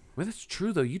 12th? mean, that's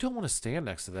true though. You don't want to stand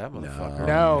next to that motherfucker.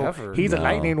 No, ever. he's a No,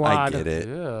 lightning I rod. get it.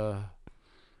 Yeah.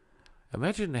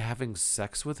 Imagine having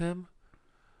sex with him.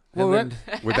 Well, And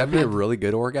Would that be a really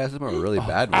good orgasm or a really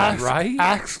bad one? Ask, Right?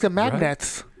 ask the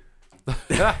magnets.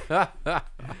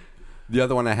 The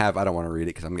other one I have, I don't want to read it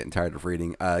because I'm getting tired of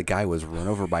reading. A guy was run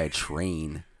over by a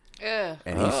train Ugh.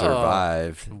 and he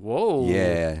survived. Whoa.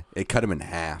 Yeah, it cut him in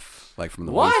half, like from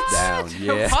the What? waist down.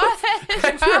 Yeah.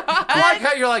 I like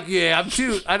how you're like, yeah,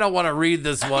 I don't want to read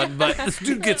this one, but this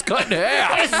dude gets cut in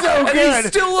half. It's so And good. he's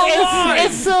still alive.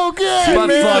 It's so good, But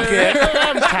man. fuck it.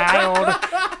 I'm tired.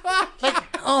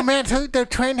 Oh man, so the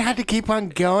train had to keep on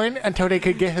going until they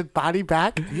could get his body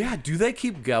back. Yeah, do they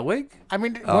keep going? I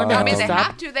mean, when I they mean, they stop,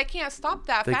 have to. They can't stop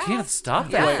that They fast. can't stop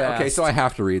that Yeah. fast. Okay, so I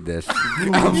have to read this.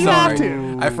 I'm You sorry. have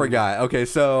to. I forgot. Okay,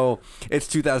 so it's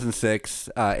 2006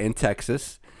 in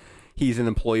Texas. He's an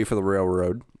employee for the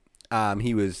railroad.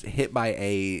 He was hit by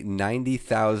a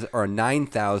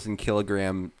 9,000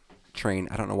 kilogram train.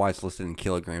 I don't know why it's listed in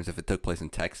kilograms if it took place in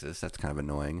Texas. That's kind of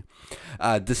annoying.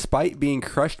 Despite being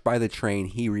crushed by the train,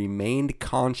 he remained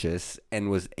conscious and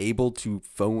was able to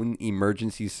phone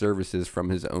emergency services from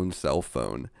his own cell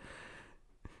phone.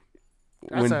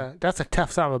 that's a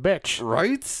tough son of a bitch.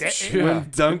 Right? Yeah. When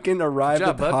Duncan arrived Good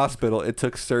job, at the bud. hospital, it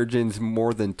took surgeons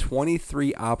more than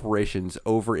 23 operations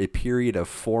over a period of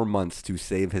 4 months to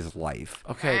save his life.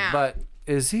 Okay, Wow. but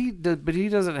but he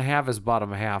doesn't have his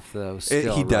bottom half though.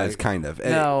 Still, He does, right? kind of.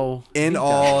 No. In he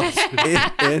all,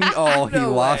 doesn't. in all, he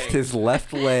No lost way. his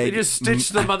left leg. They just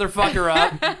stitched the motherfucker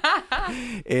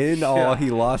up. In all, Yeah. he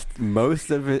lost most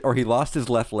of it, or he lost his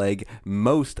left leg,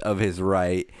 most of his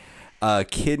right,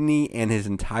 kidney, and his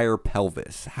entire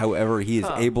pelvis. However, he is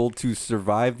able to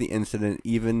survive the incident.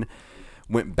 Even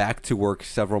went back to work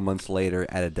several months later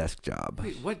at a desk job.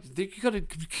 Wait, what? You gotta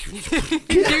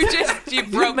You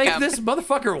broke make him. this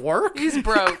motherfucker work? He's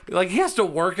broke. Like he has to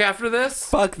work after this?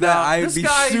 Fuck that! No, I'd this be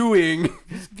guy- suing.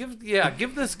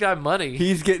 Give this guy money.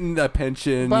 He's getting a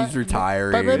pension. But- he's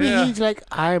retiring. But maybe Yeah. he's like,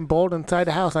 I'm bored inside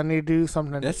the house. I need to do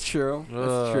something. That's true.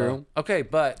 That's true. Okay,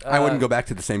 but I wouldn't go back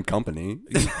to the same company.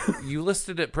 You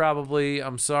listed it probably.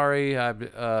 I'm sorry.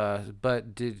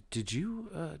 But did you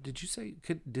say?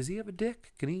 Does he have a dick?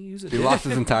 Can he use it? He lost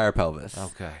his entire pelvis,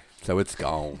 Okay. so it's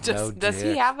gone. Does he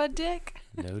dick. have a dick?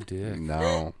 No dick.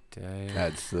 No, Damn.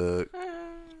 that's the.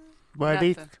 But at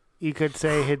least Nothing. you could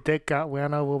say his dick got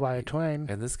ran over by a train.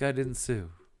 And this guy didn't sue.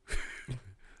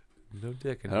 No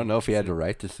dick. I don't know if he had the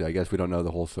right to sue. I guess we don't know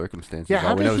the whole circumstances. Yeah, how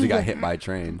All we did know is he he got get- hit by a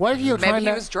train. What if you were Maybe trying he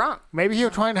to? was drunk. Maybe you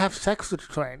were trying to have sex with the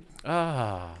train.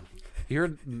 Ah.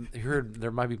 Here,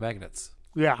 there might be magnets.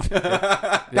 Yeah,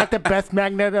 not the best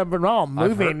magnet of them all. I've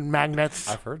Moving magnets.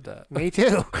 I've heard that. Me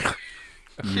too.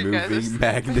 You guys are Moving so-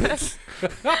 magnets.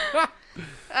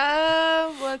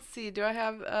 Let's see. Do I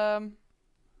have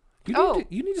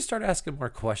You need to start asking more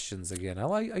questions again.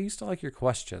 I used to like your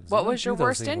questions. I What don't was your do those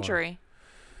worst anymore. injury?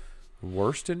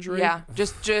 Worst injury? Yeah,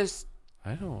 just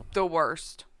I don't. the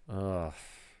worst.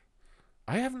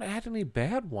 I haven't had any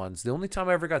bad ones. The only time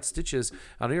I ever got stitches,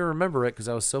 I don't even remember it because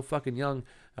I was so fucking young.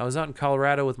 I was out in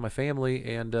Colorado with my family,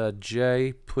 and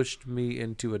Jay pushed me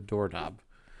into a doorknob.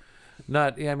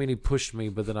 He pushed me,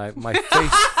 but then my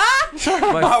face.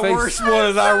 My worst one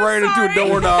is I ran into a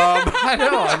doorknob. I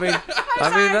know. I mean I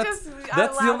that's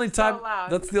the laughed only so time.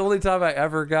 loud. That's the only time I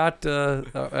ever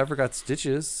got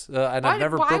stitches. And I've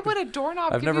never. Why broken, would a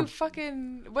doorknob I've give never- you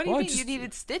fucking? What do you Well, I mean you just-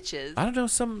 needed stitches? I don't know.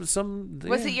 Some. Was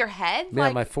yeah. it your head? Yeah,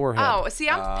 like, my forehead. Oh, see,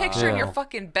 I'm picturing your Yeah.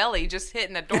 fucking belly just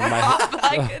hitting a doorknob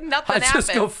like nothing I just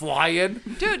go happened. flying.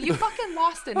 Dude, you fucking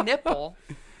lost a nipple.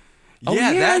 Oh,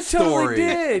 Yeah, that I story. totally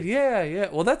did. Yeah.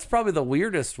 Well, that's probably the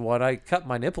weirdest one. I cut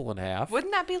my nipple in half.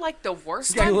 Wouldn't that be like the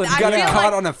worst Stealing- one? You I Got it feel caught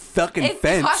like on a fucking it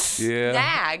fence. got Yeah.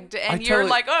 snagged, and I you're totally-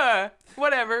 like,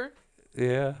 whatever.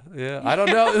 Yeah. I don't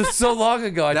know. It was so long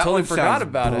ago. I That totally one forgot sounds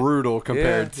about it. brutal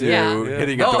compared to Yeah.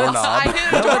 hitting No, a that's- doorknob. I hit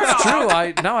a No, doorknob. that's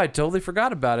true. I totally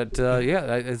forgot about it.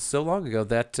 It's so long ago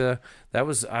that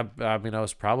was. I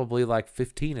was probably like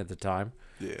 15 at the time,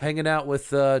 hanging out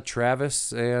with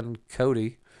Travis and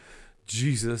Cody.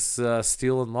 Jesus,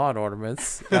 stealing lawn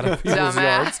ornaments out of people's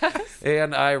yards, Dumbass.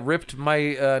 and I ripped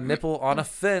my nipple on a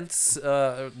fence,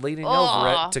 leaning over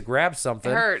Aw. it to grab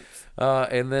something. It hurts.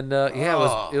 And then it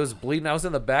was bleeding. I was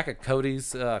in the back of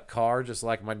Cody's car, just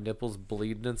like my nipples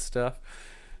bleeding and stuff.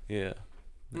 Yeah.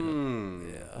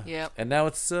 Yeah. Yep. And now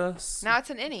it's Now it's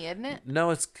an innie, isn't it?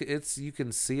 no, it's you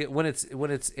can see it when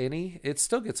it's any. It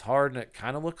still gets hard and it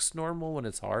kind of looks normal when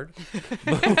it's hard.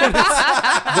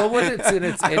 but when it's in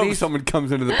its I hope any, someone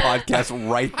comes into the podcast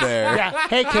right there. Yeah.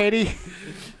 Hey, Katie.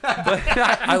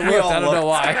 I We looked. all I don't know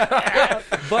why.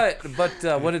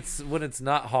 but when it's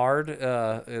not hard,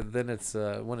 then it's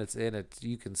when it's in it,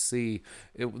 you can see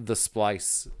the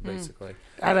splice basically.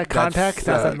 Out of context,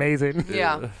 that's amazing.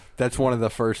 Yeah. That's one of the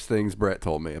first things Brett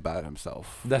told me about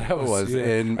himself. That was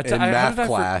in how math did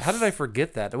class. How did I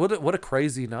forget that? What a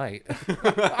crazy night.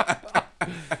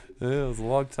 It was a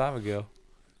long time ago.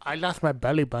 I lost my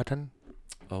belly button.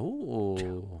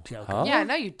 Oh, Joking. huh? Yeah,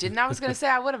 no, you didn't. I was gonna say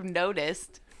I would have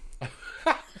noticed.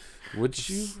 Would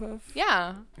you have?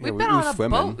 Yeah, we've we been were on a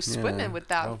swimming. boat Yeah. swimming with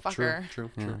that Oh, fucker. true.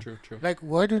 Like,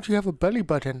 why don't you have a belly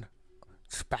button?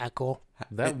 Spackle.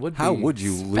 That would. How be would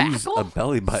you lose a Spackle?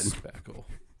 belly button? Spackle.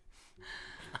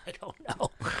 I don't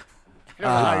know. I don't know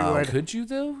how you would. Could you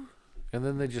though? And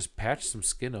then they just patch some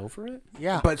skin over it.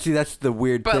 Yeah. But see, that's the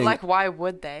weird But thing. like, why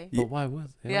would they? But why would?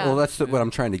 Yeah. Well, that's what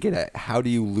I'm trying to get at. How do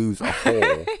you lose a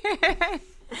hole?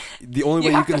 The only You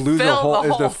way you have to can lose a fill hole the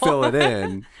is to hole. fill it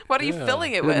in. What are you Yeah.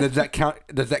 filling it And with? does that count?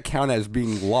 Does that count as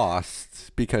being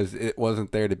lost because it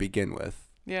wasn't there to begin with?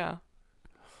 Yeah.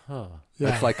 Huh. Yeah.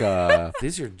 That's like a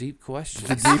These are deep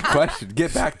questions. deep question.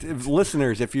 Get back to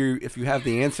listeners if you have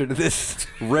the answer to this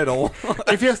riddle.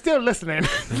 If you're still listening.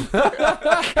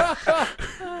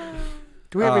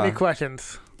 Do we have any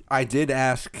questions? I did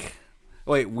ask.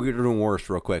 Wait, we're doing worst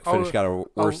real quick. Finish got a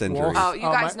worst injury. worst. Oh, you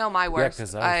Oh, guys my- know my worst.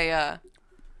 'cause Yeah.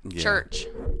 Church.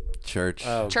 Church.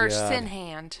 Oh, Church God. sin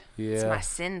hand. It's Yeah. my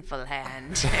sinful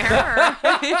hand.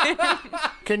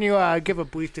 Can you give a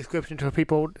brief description to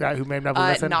people who may never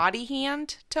listen? Naughty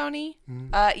hand, Tony.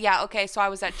 Yeah, okay. So I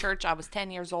was at church. I was 10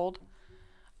 years old.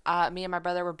 Me and my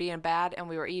brother were being bad, and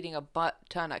we were eating a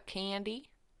ton of candy.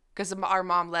 Because our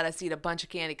mom let us eat a bunch of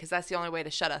candy because that's the only way to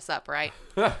shut us up, right?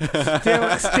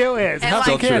 Still is. And Have like-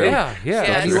 some candy. Yeah. Yeah,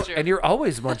 And, that's true. and you're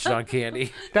always munching on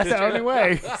candy. That's the only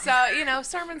way. So,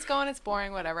 sermon's going, it's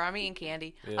boring, whatever. I'm eating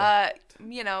candy.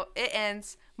 It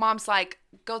ends. Mom's like,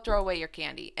 go throw away your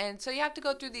candy. And so you have to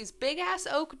go through these big ass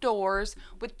oak doors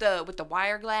with the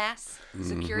wire glass,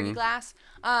 security glass,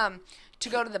 to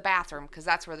go to the bathroom because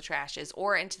that's where the trash is,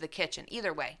 or into the kitchen.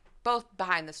 Either way, both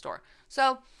behind this door.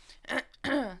 So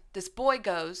this boy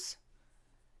goes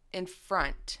in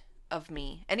front of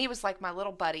me, and he was like my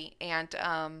little buddy, and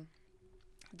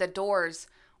the doors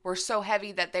were so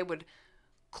heavy that they would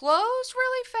close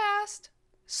really fast,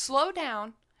 slow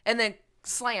down, and then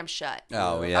slam shut.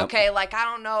 Oh, yeah. Okay, like I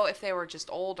don't know if they were just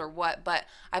old or what, but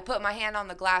I put my hand on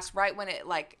the glass right when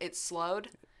it slowed,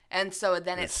 and so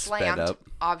then it sped slammed. up.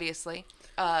 Obviously,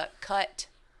 cut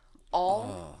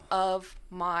all of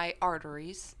my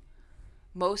arteries,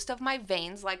 most of my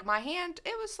veins, like my hand.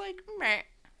 It was like, meh,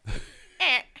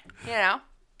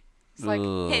 it's like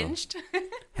Ugh. hinged.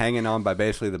 Hanging on by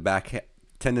basically the back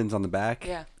tendons on the back.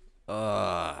 Yeah.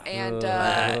 Ugh. And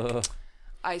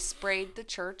I sprayed the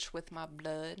church with my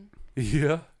blood.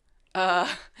 Yeah.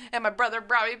 And my brother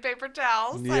brought me paper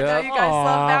towels. I know Yeah. you guys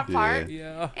love that part.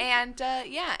 Yeah. And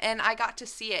and I got to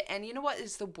see it. And you know what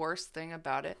is the worst thing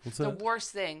about it? What's the that?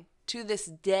 worst thing to this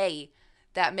day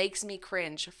that makes me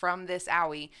cringe from this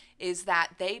owie is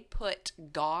that they put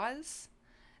gauze.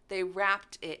 They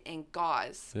wrapped it in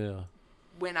gauze Yeah.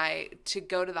 to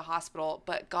go to the hospital,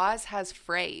 but gauze has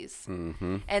frays,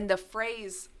 and the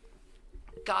frays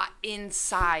got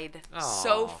inside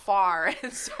so far,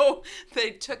 and so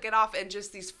they took it off, and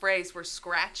just these frays were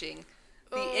scratching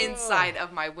the inside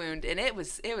of my wound, and it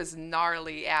was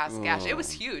gnarly ass gash. It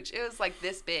was huge. It was like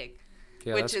this big,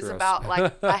 Yeah, which that's is gross. about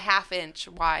like a half inch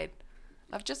wide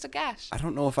of just a gash. I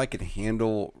don't know if I could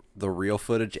handle the real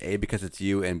footage, A, because it's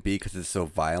you, and B, because it's so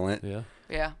violent. Yeah.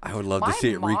 Yeah. I would love to My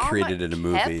see it mom recreated in a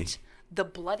movie. kept the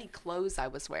bloody clothes I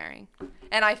was wearing.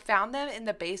 And I found them in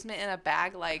the basement in a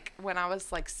bag like when I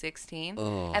was like 16.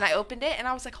 And I opened it and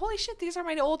I was like, holy shit, these are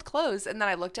my old clothes. And then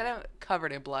I looked at them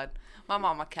covered in blood. My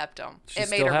mama kept them. She It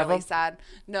made still her have really them? sad.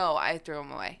 No, I threw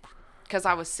them away. Because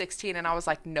I was 16 and I was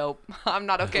like, nope, I'm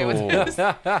not okay with Oh. this.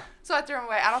 So I threw them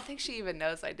away. I don't think she even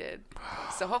knows I did.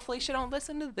 So hopefully she don't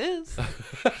listen to this.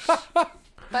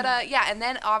 But and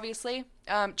then obviously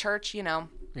church,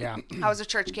 Yeah. I was a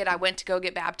church kid. I went to go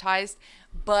get baptized,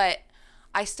 but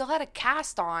I still had a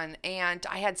cast on and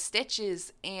I had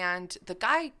stitches, and the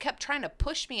guy kept trying to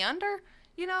push me under,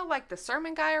 like the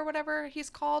sermon guy or whatever he's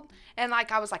called. And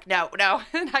like I was like, no.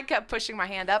 And I kept pushing my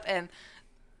hand up, and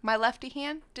my lefty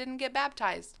hand didn't get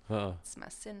baptized. It's my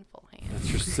sinful hand. It's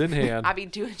your sin hand. I be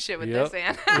doing shit with Yep. this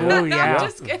hand. Oh, yeah. I'm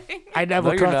just kidding. I never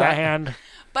No, you're trust that not. hand.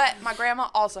 But my grandma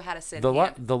also had a sin The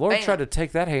hand. Lord Bam. tried to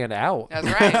take that hand out. That's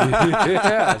right.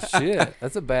 Yeah, shit.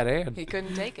 That's a bad hand. He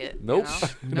couldn't take it. you Nope.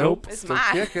 know? Nope. It's Still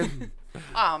mine. kicking.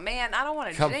 Oh man, I don't want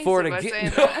to Come jinx forward it by again.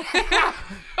 saying that.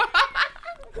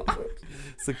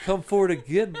 So come forward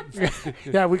again.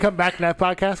 Yeah, we come back to that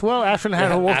podcast. Well, Ashton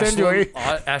had a wolf injury.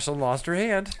 Ashlyn lost her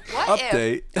hand. What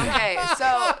Update. if? Okay,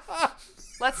 so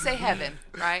let's say heaven,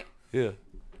 right? Yeah.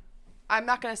 I'm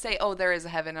not gonna say, oh, there is a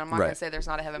heaven. I'm not gonna Right. say there's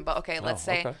not a heaven. But okay, let's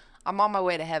say okay. I'm on my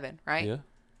way to heaven, right? Yeah.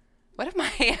 What if my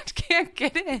hand can't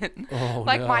get in? Oh,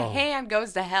 like my no. hand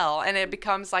goes to hell and it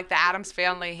becomes like the Addams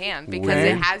Family hand because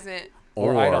Weird. it hasn't.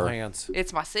 Or idle hands.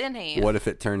 It's my sin hand. What if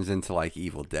it turns into like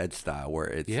Evil Dead style, where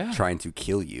it's Yeah. trying to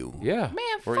kill you? Yeah. Man,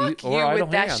 Or fuck or you idle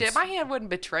with that hands. shit. My hand wouldn't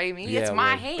betray me. Yeah, it's it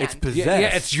my would. hand. It's possessed.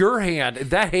 Yeah, it's your hand.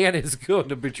 That hand is going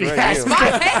to betray Yes. you. my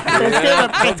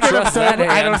hand. It's gonna trust that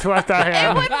I hand. don't trust that It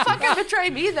hand. wouldn't fucking betray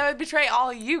me though. It'd betray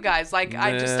all of you guys. Like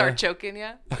I just Nah. start choking you.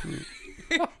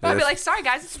 I'd be like, sorry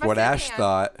guys, it's my what sin Ash hand.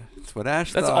 thought. It's what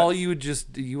Ash That's thought. all you would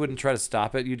you wouldn't try to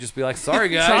stop it. You'd just be like, sorry,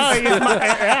 guys. Sorry, it's my,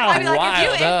 yeah. I'd be like,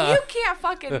 Wild, if you can't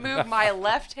fucking move my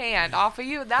left hand off of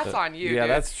you, that's on you. Yeah, dude.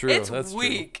 that's true. It's That's true.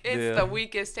 weak. It's Yeah. the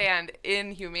weakest hand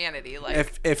in humanity.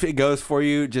 Like, If it goes for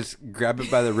you, just grab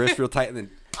it by the wrist real tight and then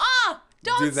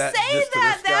don't do that say just to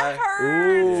that. this That guy.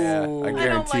 hurts. yeah, I don't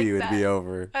guarantee like you it'd be that.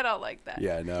 over. I don't like that.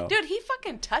 Yeah, I know. Dude, he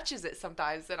fucking touches it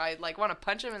sometimes, and I like want to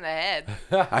punch him in the head.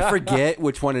 I forget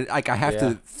which one. Like I have Yeah.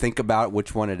 to think about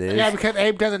which one it is. Yeah, because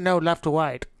Abe doesn't know left to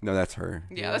right. No, that's her.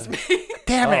 Yeah, that's me.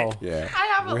 Damn it. Oh. Yeah. I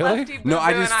have a Really? lefty boo No,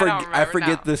 I boo just and forget. I, don't I remember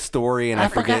forget now. the story and I I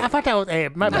forgot. I forget. thought that was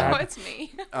Abe. My No, bad. it's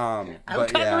me. But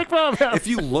Kinda yeah, like Rob. if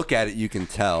you look at it, you can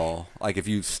tell. Like if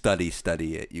you study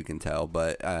it, you can tell.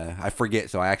 But I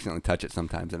forget, so I accidentally touch it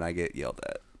sometimes, and I get yelled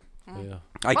at. Yeah.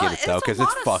 I Well, get it though, it's a because it's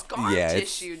lot of fucked. scar Yeah,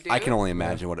 tissue, I dude. can only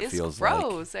imagine what it It's feels like.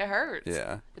 gross. It hurts.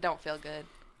 Yeah. It don't feel good.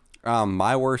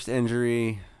 My worst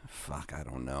injury, fuck, I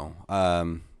don't know.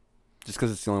 Just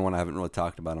because it's the only one I haven't really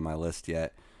talked about on my list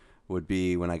yet, would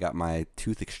be when I got my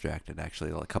tooth extracted. Actually,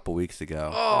 a couple weeks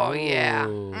ago. Oh, yeah.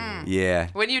 Ooh. Yeah.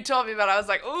 When you told me about it, I was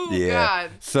like, oh, Yeah.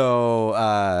 God.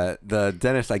 So the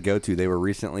dentist I go to, they were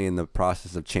recently in the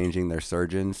process of changing their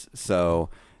surgeons, so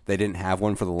they didn't have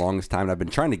one for the longest time. And I've been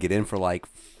trying to get in for like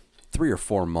 3 or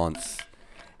 4 months,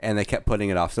 and they kept putting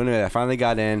it off. So anyway, I finally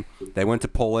got in. They went to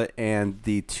pull it, and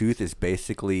the tooth is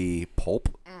basically pulp,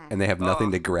 and they have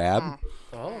nothing to grab.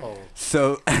 Oh.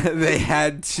 So they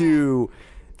had to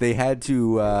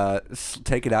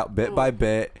take it out bit by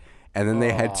bit, and then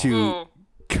they had to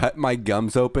cut my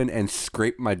gums open and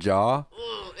scrape my jaw.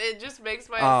 Ooh, it just makes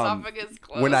my esophagus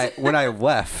close. When I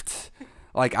left,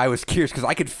 like I was curious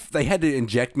because they had to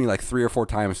inject me like 3 or 4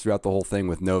 times throughout the whole thing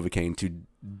with Novocaine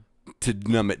to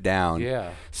numb it down.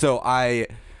 Yeah. So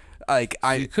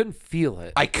You couldn't feel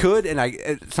it. I could, and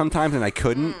I sometimes, and I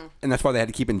couldn't, and that's why they had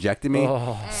to keep injecting me.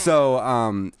 Oh.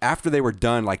 So after they were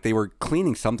done, like they were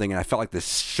cleaning something, and I felt like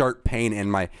this sharp pain in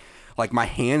my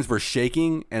hands were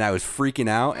shaking, and I was freaking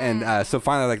out. And so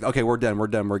finally, like, okay, we're done,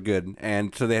 we're good.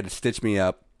 And so they had to stitch me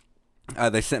up.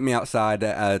 They sent me outside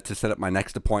to set up my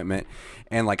next appointment,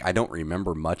 and like I don't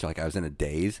remember much. Like I was in a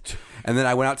daze, and then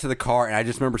I went out to the car, and I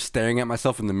just remember staring at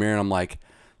myself in the mirror, and I'm like,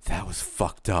 that was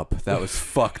fucked up. That was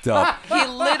fucked up. He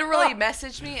literally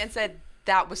messaged me and said,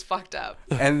 that was fucked up.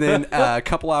 And then a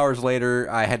couple hours later,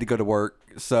 I had to go to work.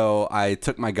 So I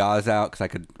took my gauze out because I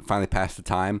could finally pass the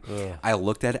time. I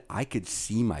looked at it. I could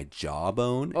see my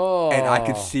jawbone. And I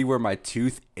could see where my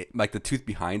tooth, like the tooth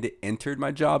behind it, entered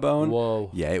my jawbone. Whoa.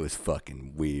 Yeah, it was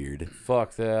fucking weird.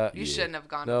 Fuck that. You shouldn't have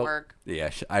gone Nope. to work. Yeah,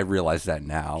 I realize that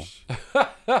now.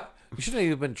 You shouldn't have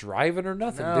even been driving or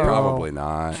nothing, No. dude. Probably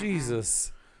not.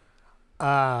 Jesus.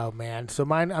 Oh, man. So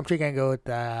mine, I'm actually going to go with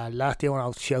last year when I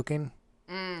was choking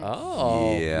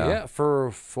Oh. Yeah.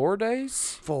 For 4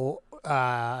 days? for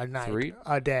a night, 3?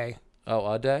 a day.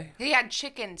 Oh, a day? He had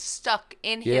chicken stuck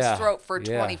in Yeah, his throat for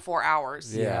yeah. 24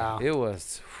 hours. Yeah. It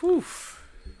was. Whew.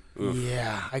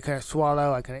 Yeah, I couldn't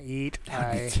swallow. I couldn't eat.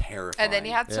 That'd be terrifying. And then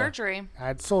he had Yeah. surgery. I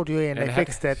had surgery and And they had-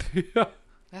 fixed it.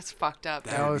 That's fucked up.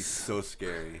 That would be was- so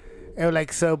scary. It was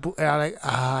like so.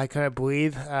 I couldn't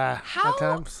breathe. How- At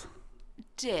times.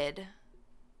 Did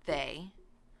they?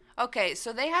 Okay,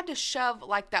 so they had to shove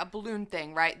like that balloon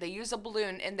thing, right? They use a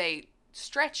balloon and they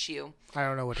stretch you. I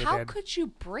don't know what they How did. could you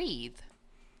breathe?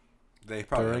 They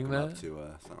probably During hook 'em up that?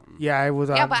 to something. Yeah, it was.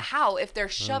 Yeah, but how? If they're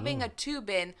shoving a tube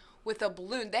in with a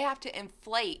balloon, they have to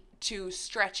inflate to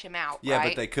stretch him out, Yeah, right?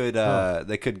 but they could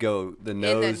go the the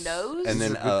nose, nose? and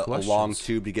then These are good a long questions.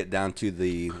 tube to get down to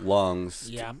the lungs.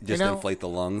 Yeah. just You know, inflate the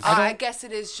lungs. I guess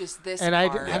it is just this and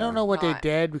part. I don't know what they not-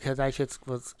 did because I just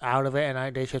was out of it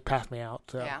and they just passed me out.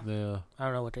 So Yeah. Yeah. I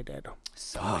don't know what they did.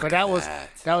 Fuck But that was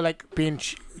that. like being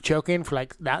choking for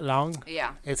like that long.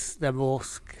 Yeah. It's the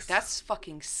most. That's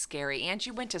fucking scary. And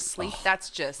you went to sleep. That's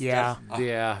just Yeah.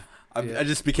 Yeah. I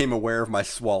just became aware of my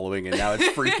swallowing, and now it's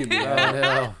freaking me I out.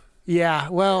 know. Yeah.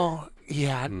 Well,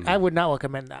 Yeah, I would not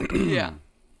recommend that. Yeah.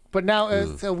 But now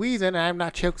it's a reason I'm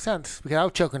not choked since because I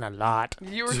was choking a lot.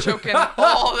 You were choking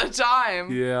all the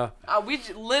time. Yeah.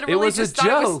 Literally It was just a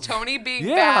thought it was joke. Tony being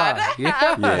Yeah, bad yeah.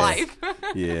 at Yes. life.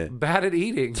 Yeah. Bad at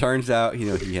eating. Turns out, he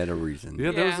had a reason.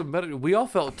 Yeah, there was Yeah. we all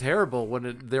felt terrible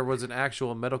when there was an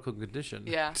actual medical condition.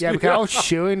 Yeah. Yeah, because I was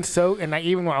chewing and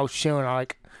even when I was chewing, I was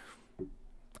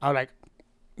like,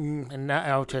 and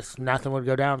I was just nothing would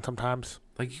go down sometimes.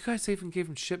 Like, you guys even gave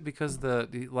him shit because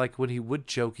when he would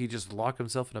choke, he just locked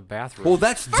himself in a bathroom. Well,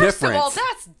 that's First different. of all,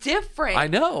 that's different. I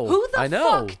know. Who the I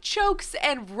know. fuck chokes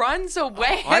and runs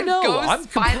away I and know. goes I'm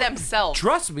by themselves?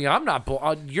 Trust me, I'm not.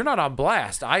 You're not on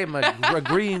blast. I am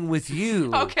agreeing with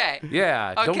you. Okay.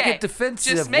 Yeah. Don't Okay. get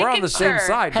defensive. Just We're on making the same sure.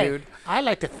 side, Hey, dude. I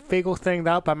like to figure things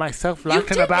out by myself, You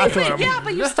locked in the did, bathroom. yeah,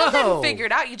 but you still No. didn't figure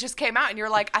it out. You just came out and you're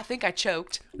like, I think I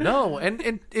choked. No,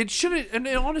 and it shouldn't. And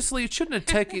honestly, it shouldn't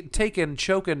have taken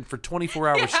choking for 24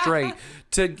 hours straight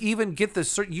to even get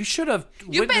this. You should have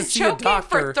You've went been to see a choking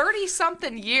doctor. for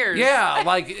 30-something years. Yeah,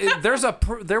 like there was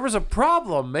a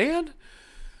problem, man.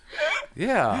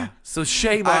 Yeah. So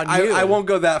shame on you. I won't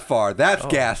go that far. That's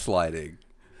gaslighting.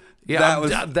 Yeah,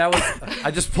 that was-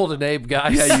 I just pulled a name,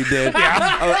 guys. Yeah, you did.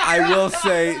 I will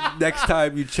say, next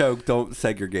time you choke, don't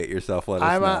segregate yourself. Let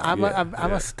us know.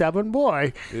 I'm a stubborn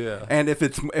boy. Yeah. And if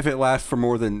it lasts for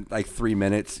more than like 3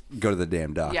 minutes, go to the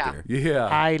damn doctor.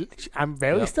 Yeah. I'm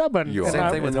very stubborn. You And Same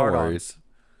I- thing with no hard worries.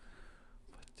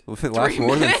 Well, if it lasts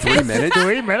more than 3 minutes,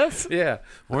 3 minutes? Yeah.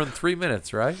 More than 3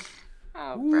 minutes, right?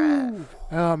 Oh, Brett.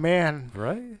 Oh man.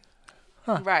 Right.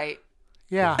 Right.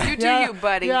 Yeah. You do yeah, you,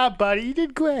 buddy. Yeah, buddy, you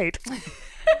did great.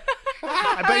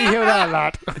 I bet you hear that a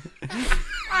lot.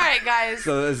 All right, guys.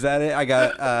 so is that it? I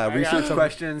got research some-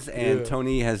 questions, and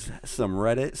Tony has some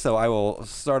Reddit. So I will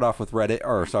start off with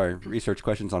research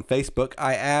questions on Facebook.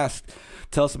 I asked,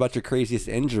 tell us about your craziest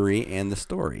injury and the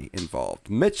story involved.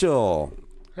 Mitchell.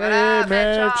 What up,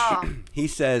 Mitch. Mitchell? He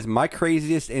says, my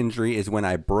craziest injury is when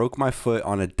I broke my foot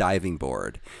on a diving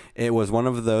board. It was one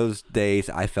of those days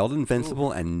I felt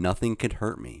invincible and nothing could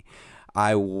hurt me.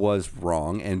 I was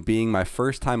wrong, and being my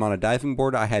first time on a diving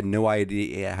board, I had no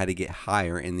idea how to get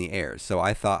higher in the air. So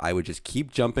I thought I would just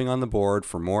keep jumping on the board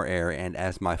for more air, and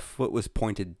as my foot was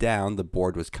pointed down, the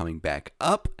board was coming back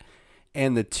up,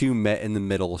 and the two met in the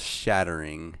middle,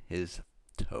 shattering his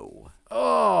toe.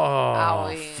 Oh,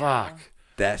 Owie. fuck.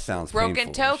 That sounds Broken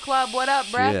painful. Toe Club. What up,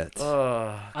 Brett? Shit. Can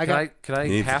I You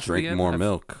need to half drink in more a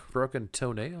milk. broken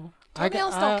toenail?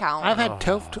 Toenails don't count. I've had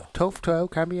turf toe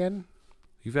come in.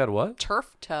 You've had what?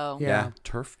 Turf toe. Yeah.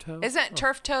 Turf toe? Isn't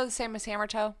turf toe the same as hammer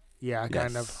toe? Yeah,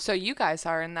 kind of. So you guys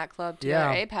are in that club too.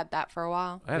 Yeah. Abe had that for a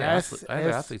while. I had, Yes, I had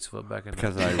yes. athlete's foot back in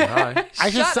Because junior high. I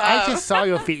Shut just up. saw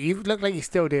your feet. You look like you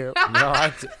still do. No,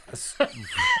 I Yeah,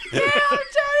 I'm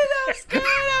telling you, that was good.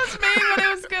 That was mean, but it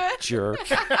was good.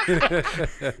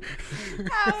 jerk.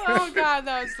 Oh God,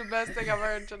 that was the best thing I've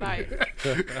heard tonight.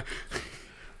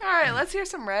 All right, let's hear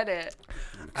some Reddit.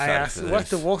 I Excited asked, for what's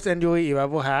the this. worst injury you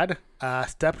ever had?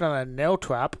 Stepped on a nail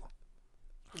trap.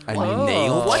 A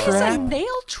nail What is a trap?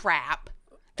 nail trap?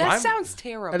 That I'm- sounds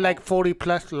terrible. And like 40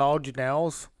 plus large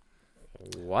nails.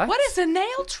 What? What is a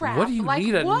nail trap? What do you like,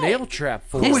 need a what? nail trap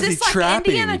for? Is Who is this he like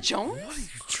trapping? Indiana Jones?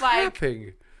 Like,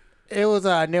 Trapping. It was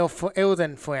a it was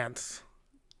in France.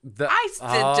 The, it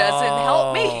doesn't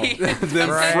help me.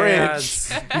 The French.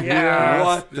 Yeah.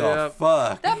 What the Yep.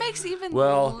 fuck? That makes even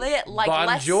well, lit like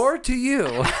bonjour to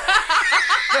you.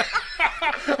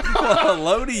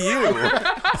 Hello to you.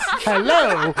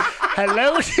 Hello.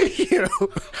 Hello to you.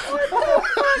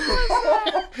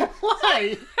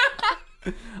 Why?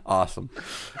 Awesome.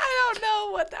 I don't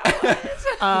know what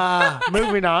that was.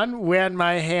 Moving on. Ran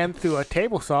my hand through a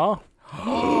table saw.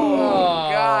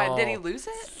 God, did he lose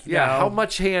it? Yeah, No. how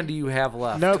much hand do you have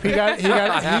left? Nope, he got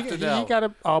I have to know. he got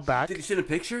it all back. Did he send a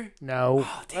picture? No.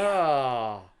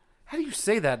 Oh. How do you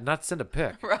say that and not send a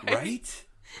pic? Right?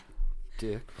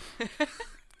 Dick.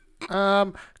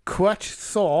 Crutch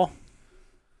saw.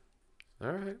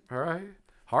 All right.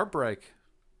 Heartbreak.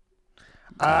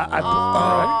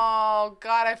 Oh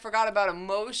God, I forgot about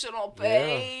emotional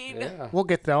pain. Yeah. We'll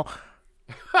get there.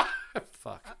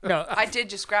 Fuck. No, I did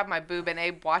just grab my boob and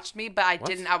Abe watched me, but I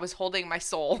didn't. I was holding my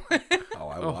soul. Oh,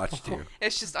 I watched you.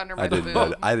 It's just under I my didn't.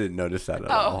 boob. I didn't notice that at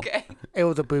Oh, all. okay. it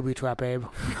was a booby trap, Abe.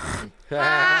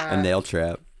 A nail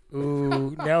trap.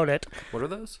 Ooh, nailed it. What are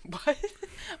those?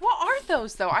 What are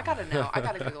those though? I gotta know. I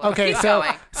gotta Google it. Okay, Keep so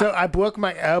going. so I broke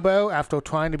my elbow after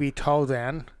trying to be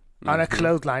Tarzan on a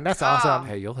clothesline. That's awesome.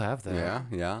 Hey, you'll have that.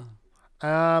 Yeah.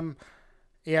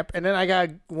 Yep. And then I got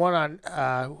one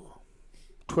on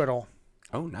Twitter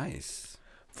Oh, nice.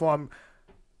 from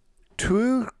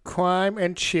True Crime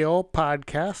and Chill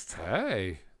podcast.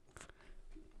 Hey.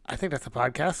 I think that's a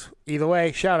podcast. Either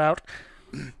way, shout out.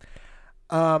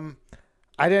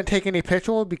 I didn't take any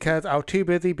pictures because I was too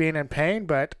busy being in pain,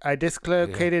 but I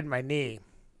dislocated my knee.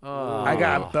 I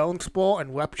got a bone spoil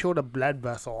and ruptured a blood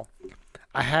vessel.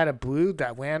 I had a bruise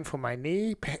that ran from my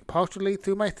knee, partially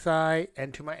through my thigh,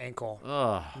 and to my ankle.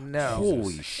 No.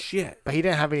 Holy shit. But he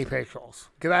didn't have any pictures.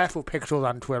 Because I asked for pictures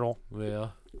on Twitter. Yeah.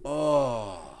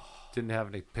 Oh. Didn't have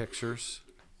any pictures.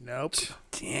 Nope.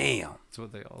 Damn. That's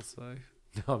what they all say.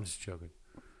 No, I'm just joking.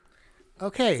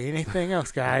 Okay, anything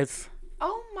else, guys?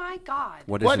 Oh my God.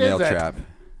 What is What a nail is it? trap?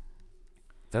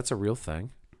 That's a real thing.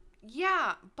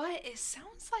 Yeah, but it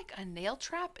sounds like a nail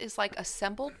trap is like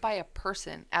assembled by a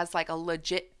person as like a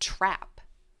legit trap.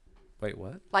 Wait,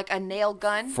 what? Like a nail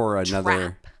gun For another-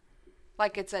 trap.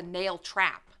 Like it's a nail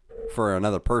trap. For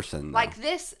another person. though. Like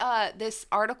this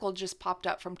article just popped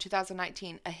up from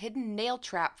 2019. A hidden nail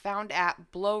trap found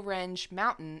at Blowrange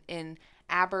Mountain in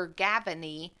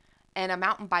Abergavenny, and a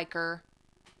mountain biker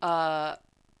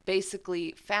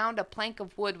basically found a plank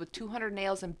of wood with 200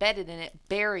 nails embedded in it,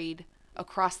 buried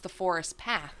across the forest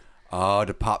path. Oh,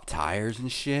 to pop tires and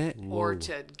shit? Or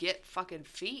to get fucking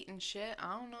feet and shit.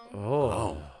 I don't know.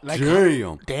 Oh. Like,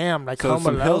 Damn. damn, like So Home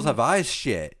some Alone. hills have eyes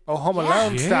shit. Oh, Home Yeah.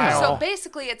 Alone Yeah. style. So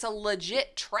basically, it's a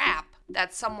legit trap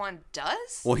that someone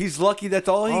does. Well, he's lucky that's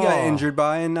all he got Oh. injured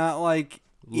by and not like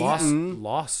eaten.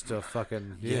 Lost a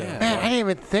fucking Yeah. Man, I didn't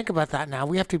even think about that now.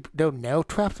 We have to do nail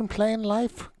traps and play in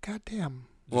life? God damn.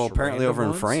 Well, Just apparently random over in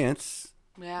ones? France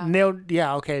Yeah.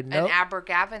 Yeah, okay. And No.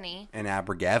 Abergavenny. and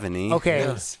Abergavenny. Okay.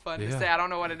 It's fun to Yeah. say. I don't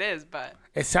know what it is, but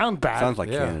It sounds bad. Sounds like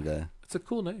Yeah. Canada. It's a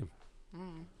cool name.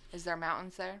 is there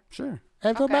mountains there? Sure.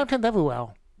 And there are Okay. mountains everywhere.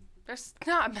 There's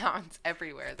not mountains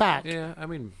everywhere. though. Fact. Yeah, I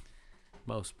mean,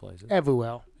 most places.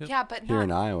 Everywhere. Yeah, but Here not,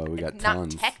 in Iowa, we got not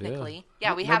tons. technically. Yeah,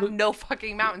 No, we no, have but- no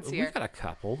fucking mountains We here. got a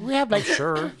couple. We have like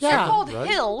Sure. They're Yeah. called Right.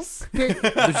 hills. There's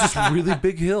just really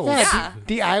big hills. Yeah, Yeah.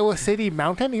 The Iowa City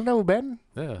Mountain. You've never been?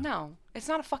 Yeah. No, it's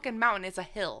not a fucking mountain. It's a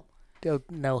hill. There are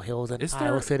no hills in Is there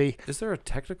Iowa City. Is there a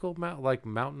technical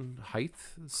mountain height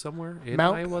somewhere in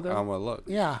Mount- Iowa though? I'm gonna look.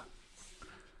 Yeah.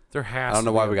 There has. I don't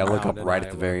know to why be we a got to look up mountain in right at the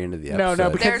Iowa. very end of the No, episode. no,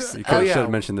 because There's- you could oh, have yeah.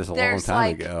 mentioned this a long There's, time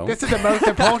like- ago. this is the most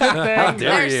important thing. dare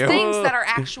There's you. things that are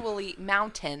actually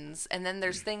mountains, and then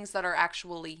there's things that are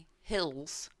actually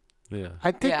hills. Yeah.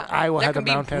 I think Yeah, Iowa there has a can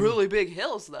be mountain. really big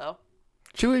hills though.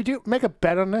 Should we make a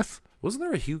bet on this? Wasn't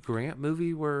there a Hugh Grant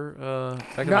movie where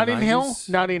back Notting in the Hill? 90s?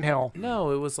 Notting Hill.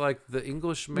 No, it was like the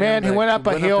Englishman. Man who that went up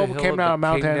a hill, and came down a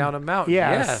mountain. Came down a mountain.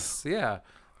 Yes. Yes. Yeah.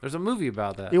 There's a movie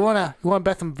about that. You wanna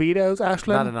bet some vetoes, Ashlyn?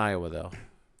 Not in Iowa though.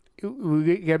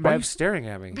 We get Why are you bet. staring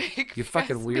at me? You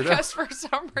fucking weirdo. Because for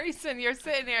some reason you're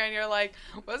sitting here and you're like,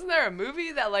 wasn't there a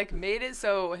movie that like made it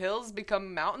so hills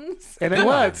become mountains? And it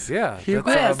was. Yeah. Hugh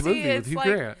that's Grant. a movie with Hugh like,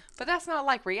 Grant. but that's not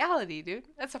like reality, dude.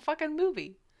 That's a fucking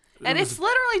movie, and it's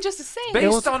literally just a saying.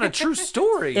 Based on a true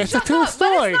story. It's a Shut true up, But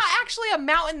story. it's not actually a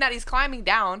mountain that he's climbing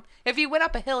down. If he went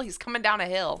up a hill, he's coming down a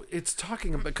hill. It's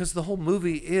talking about because the whole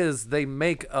movie is they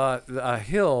make a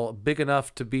hill big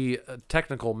enough to be a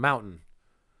technical mountain.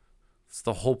 It's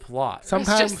the whole plot.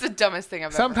 Sometimes, It's just the dumbest thing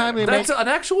I've sometimes ever they heard. make. That's an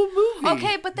actual movie.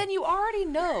 Okay, but then you already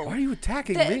know. Why are you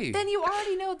attacking me? Then you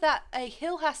already know that a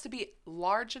hill has to be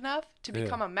large enough to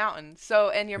become a mountain. So,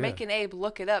 and you're making Abe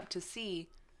look it up to see.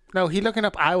 No, he's looking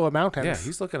up Iowa mountains. Yeah,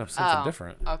 he's looking up something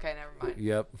different. Okay, never mind.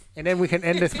 Yep. And then we can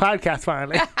end this podcast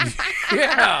finally.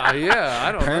 Yeah.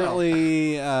 I don't know.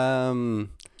 Apparently,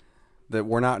 that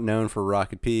we're not known for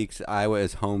rocket peaks. Iowa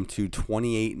is home to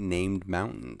 28 named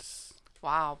mountains.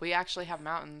 Wow, we actually have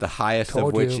mountains. The highest Told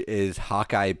of which you. is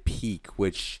Hawkeye Peak,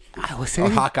 which Iowa or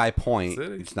City. Hawkeye Point.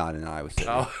 City? It's not in Iowa City.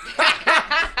 Oh.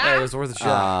 Hey, it was worth a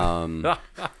shot.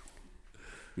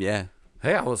 Yeah.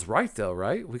 Hey, I was right though,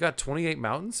 right? We got 28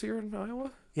 mountains here in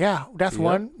Iowa. Yeah, that's Yeah.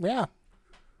 one. Yeah,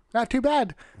 not too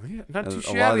bad. Yeah, not too A lot, of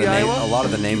shabby, the Iowa. a lot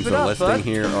of the names Keep it they're up, listing bud.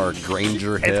 here are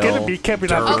Granger Hill. It's gonna be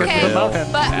keeping up because Okay, of the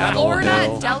mountain. but Apple Florida,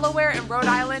 Hill. Delaware, and Rhode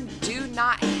Island do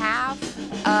not have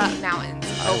mountains.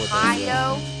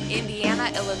 Ohio,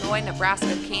 Indiana, Illinois,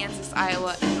 Nebraska, Kansas,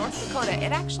 Iowa, and North Dakota.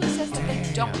 It actually says that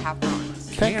they don't have mountains.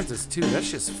 Kansas too. That's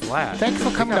just flat. Thanks for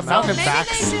coming to So Mountain maybe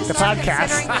Facts, they just the are podcast.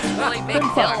 considering this really big Been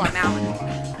hill fun. a mountain.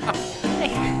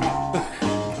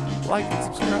 Like and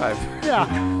subscribe. Yeah.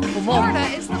 For more, Florida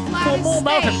is the for flattest more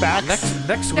Mountain state. Facts,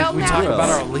 Next week No we talk mountains. about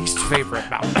our least favorite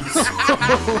mountains.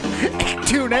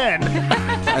 tune in.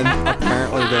 And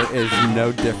apparently there is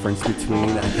no difference between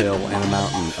a hill and a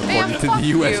mountain, according to fuck the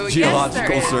you. U.S. Yes, there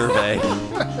Geological is. Survey.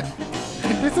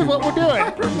 This is what we're doing.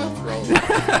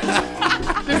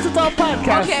 This is our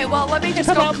podcast. Okay, well, let me just It's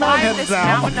go about climb mountains this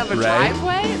now. mountain of a Right.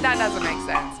 driveway? That doesn't make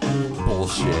sense.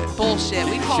 bullshit. Bullshit.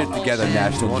 We call Shit it together, bullshit.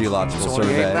 National Geological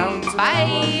 28 Survey. mountains.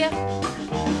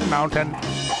 Bye. Mountain.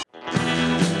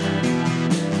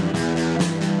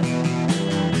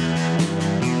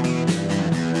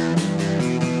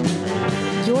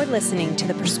 You're listening to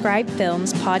the Prescribed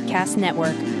Films Podcast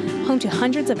Network, home to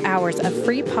hundreds of hours of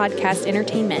free podcast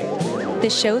entertainment. The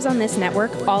shows on this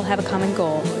network all have a common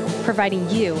goal, providing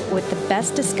you with the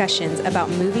best discussions about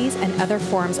movies and other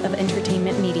forms of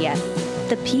entertainment media.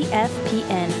 The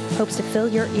PFPN hopes to fill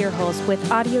your earholes with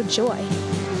audio joy.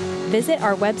 Visit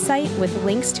our website with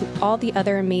links to all the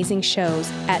other amazing shows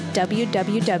at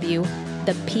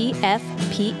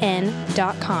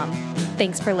www.thepfpn.com.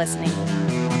 Thanks for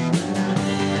listening.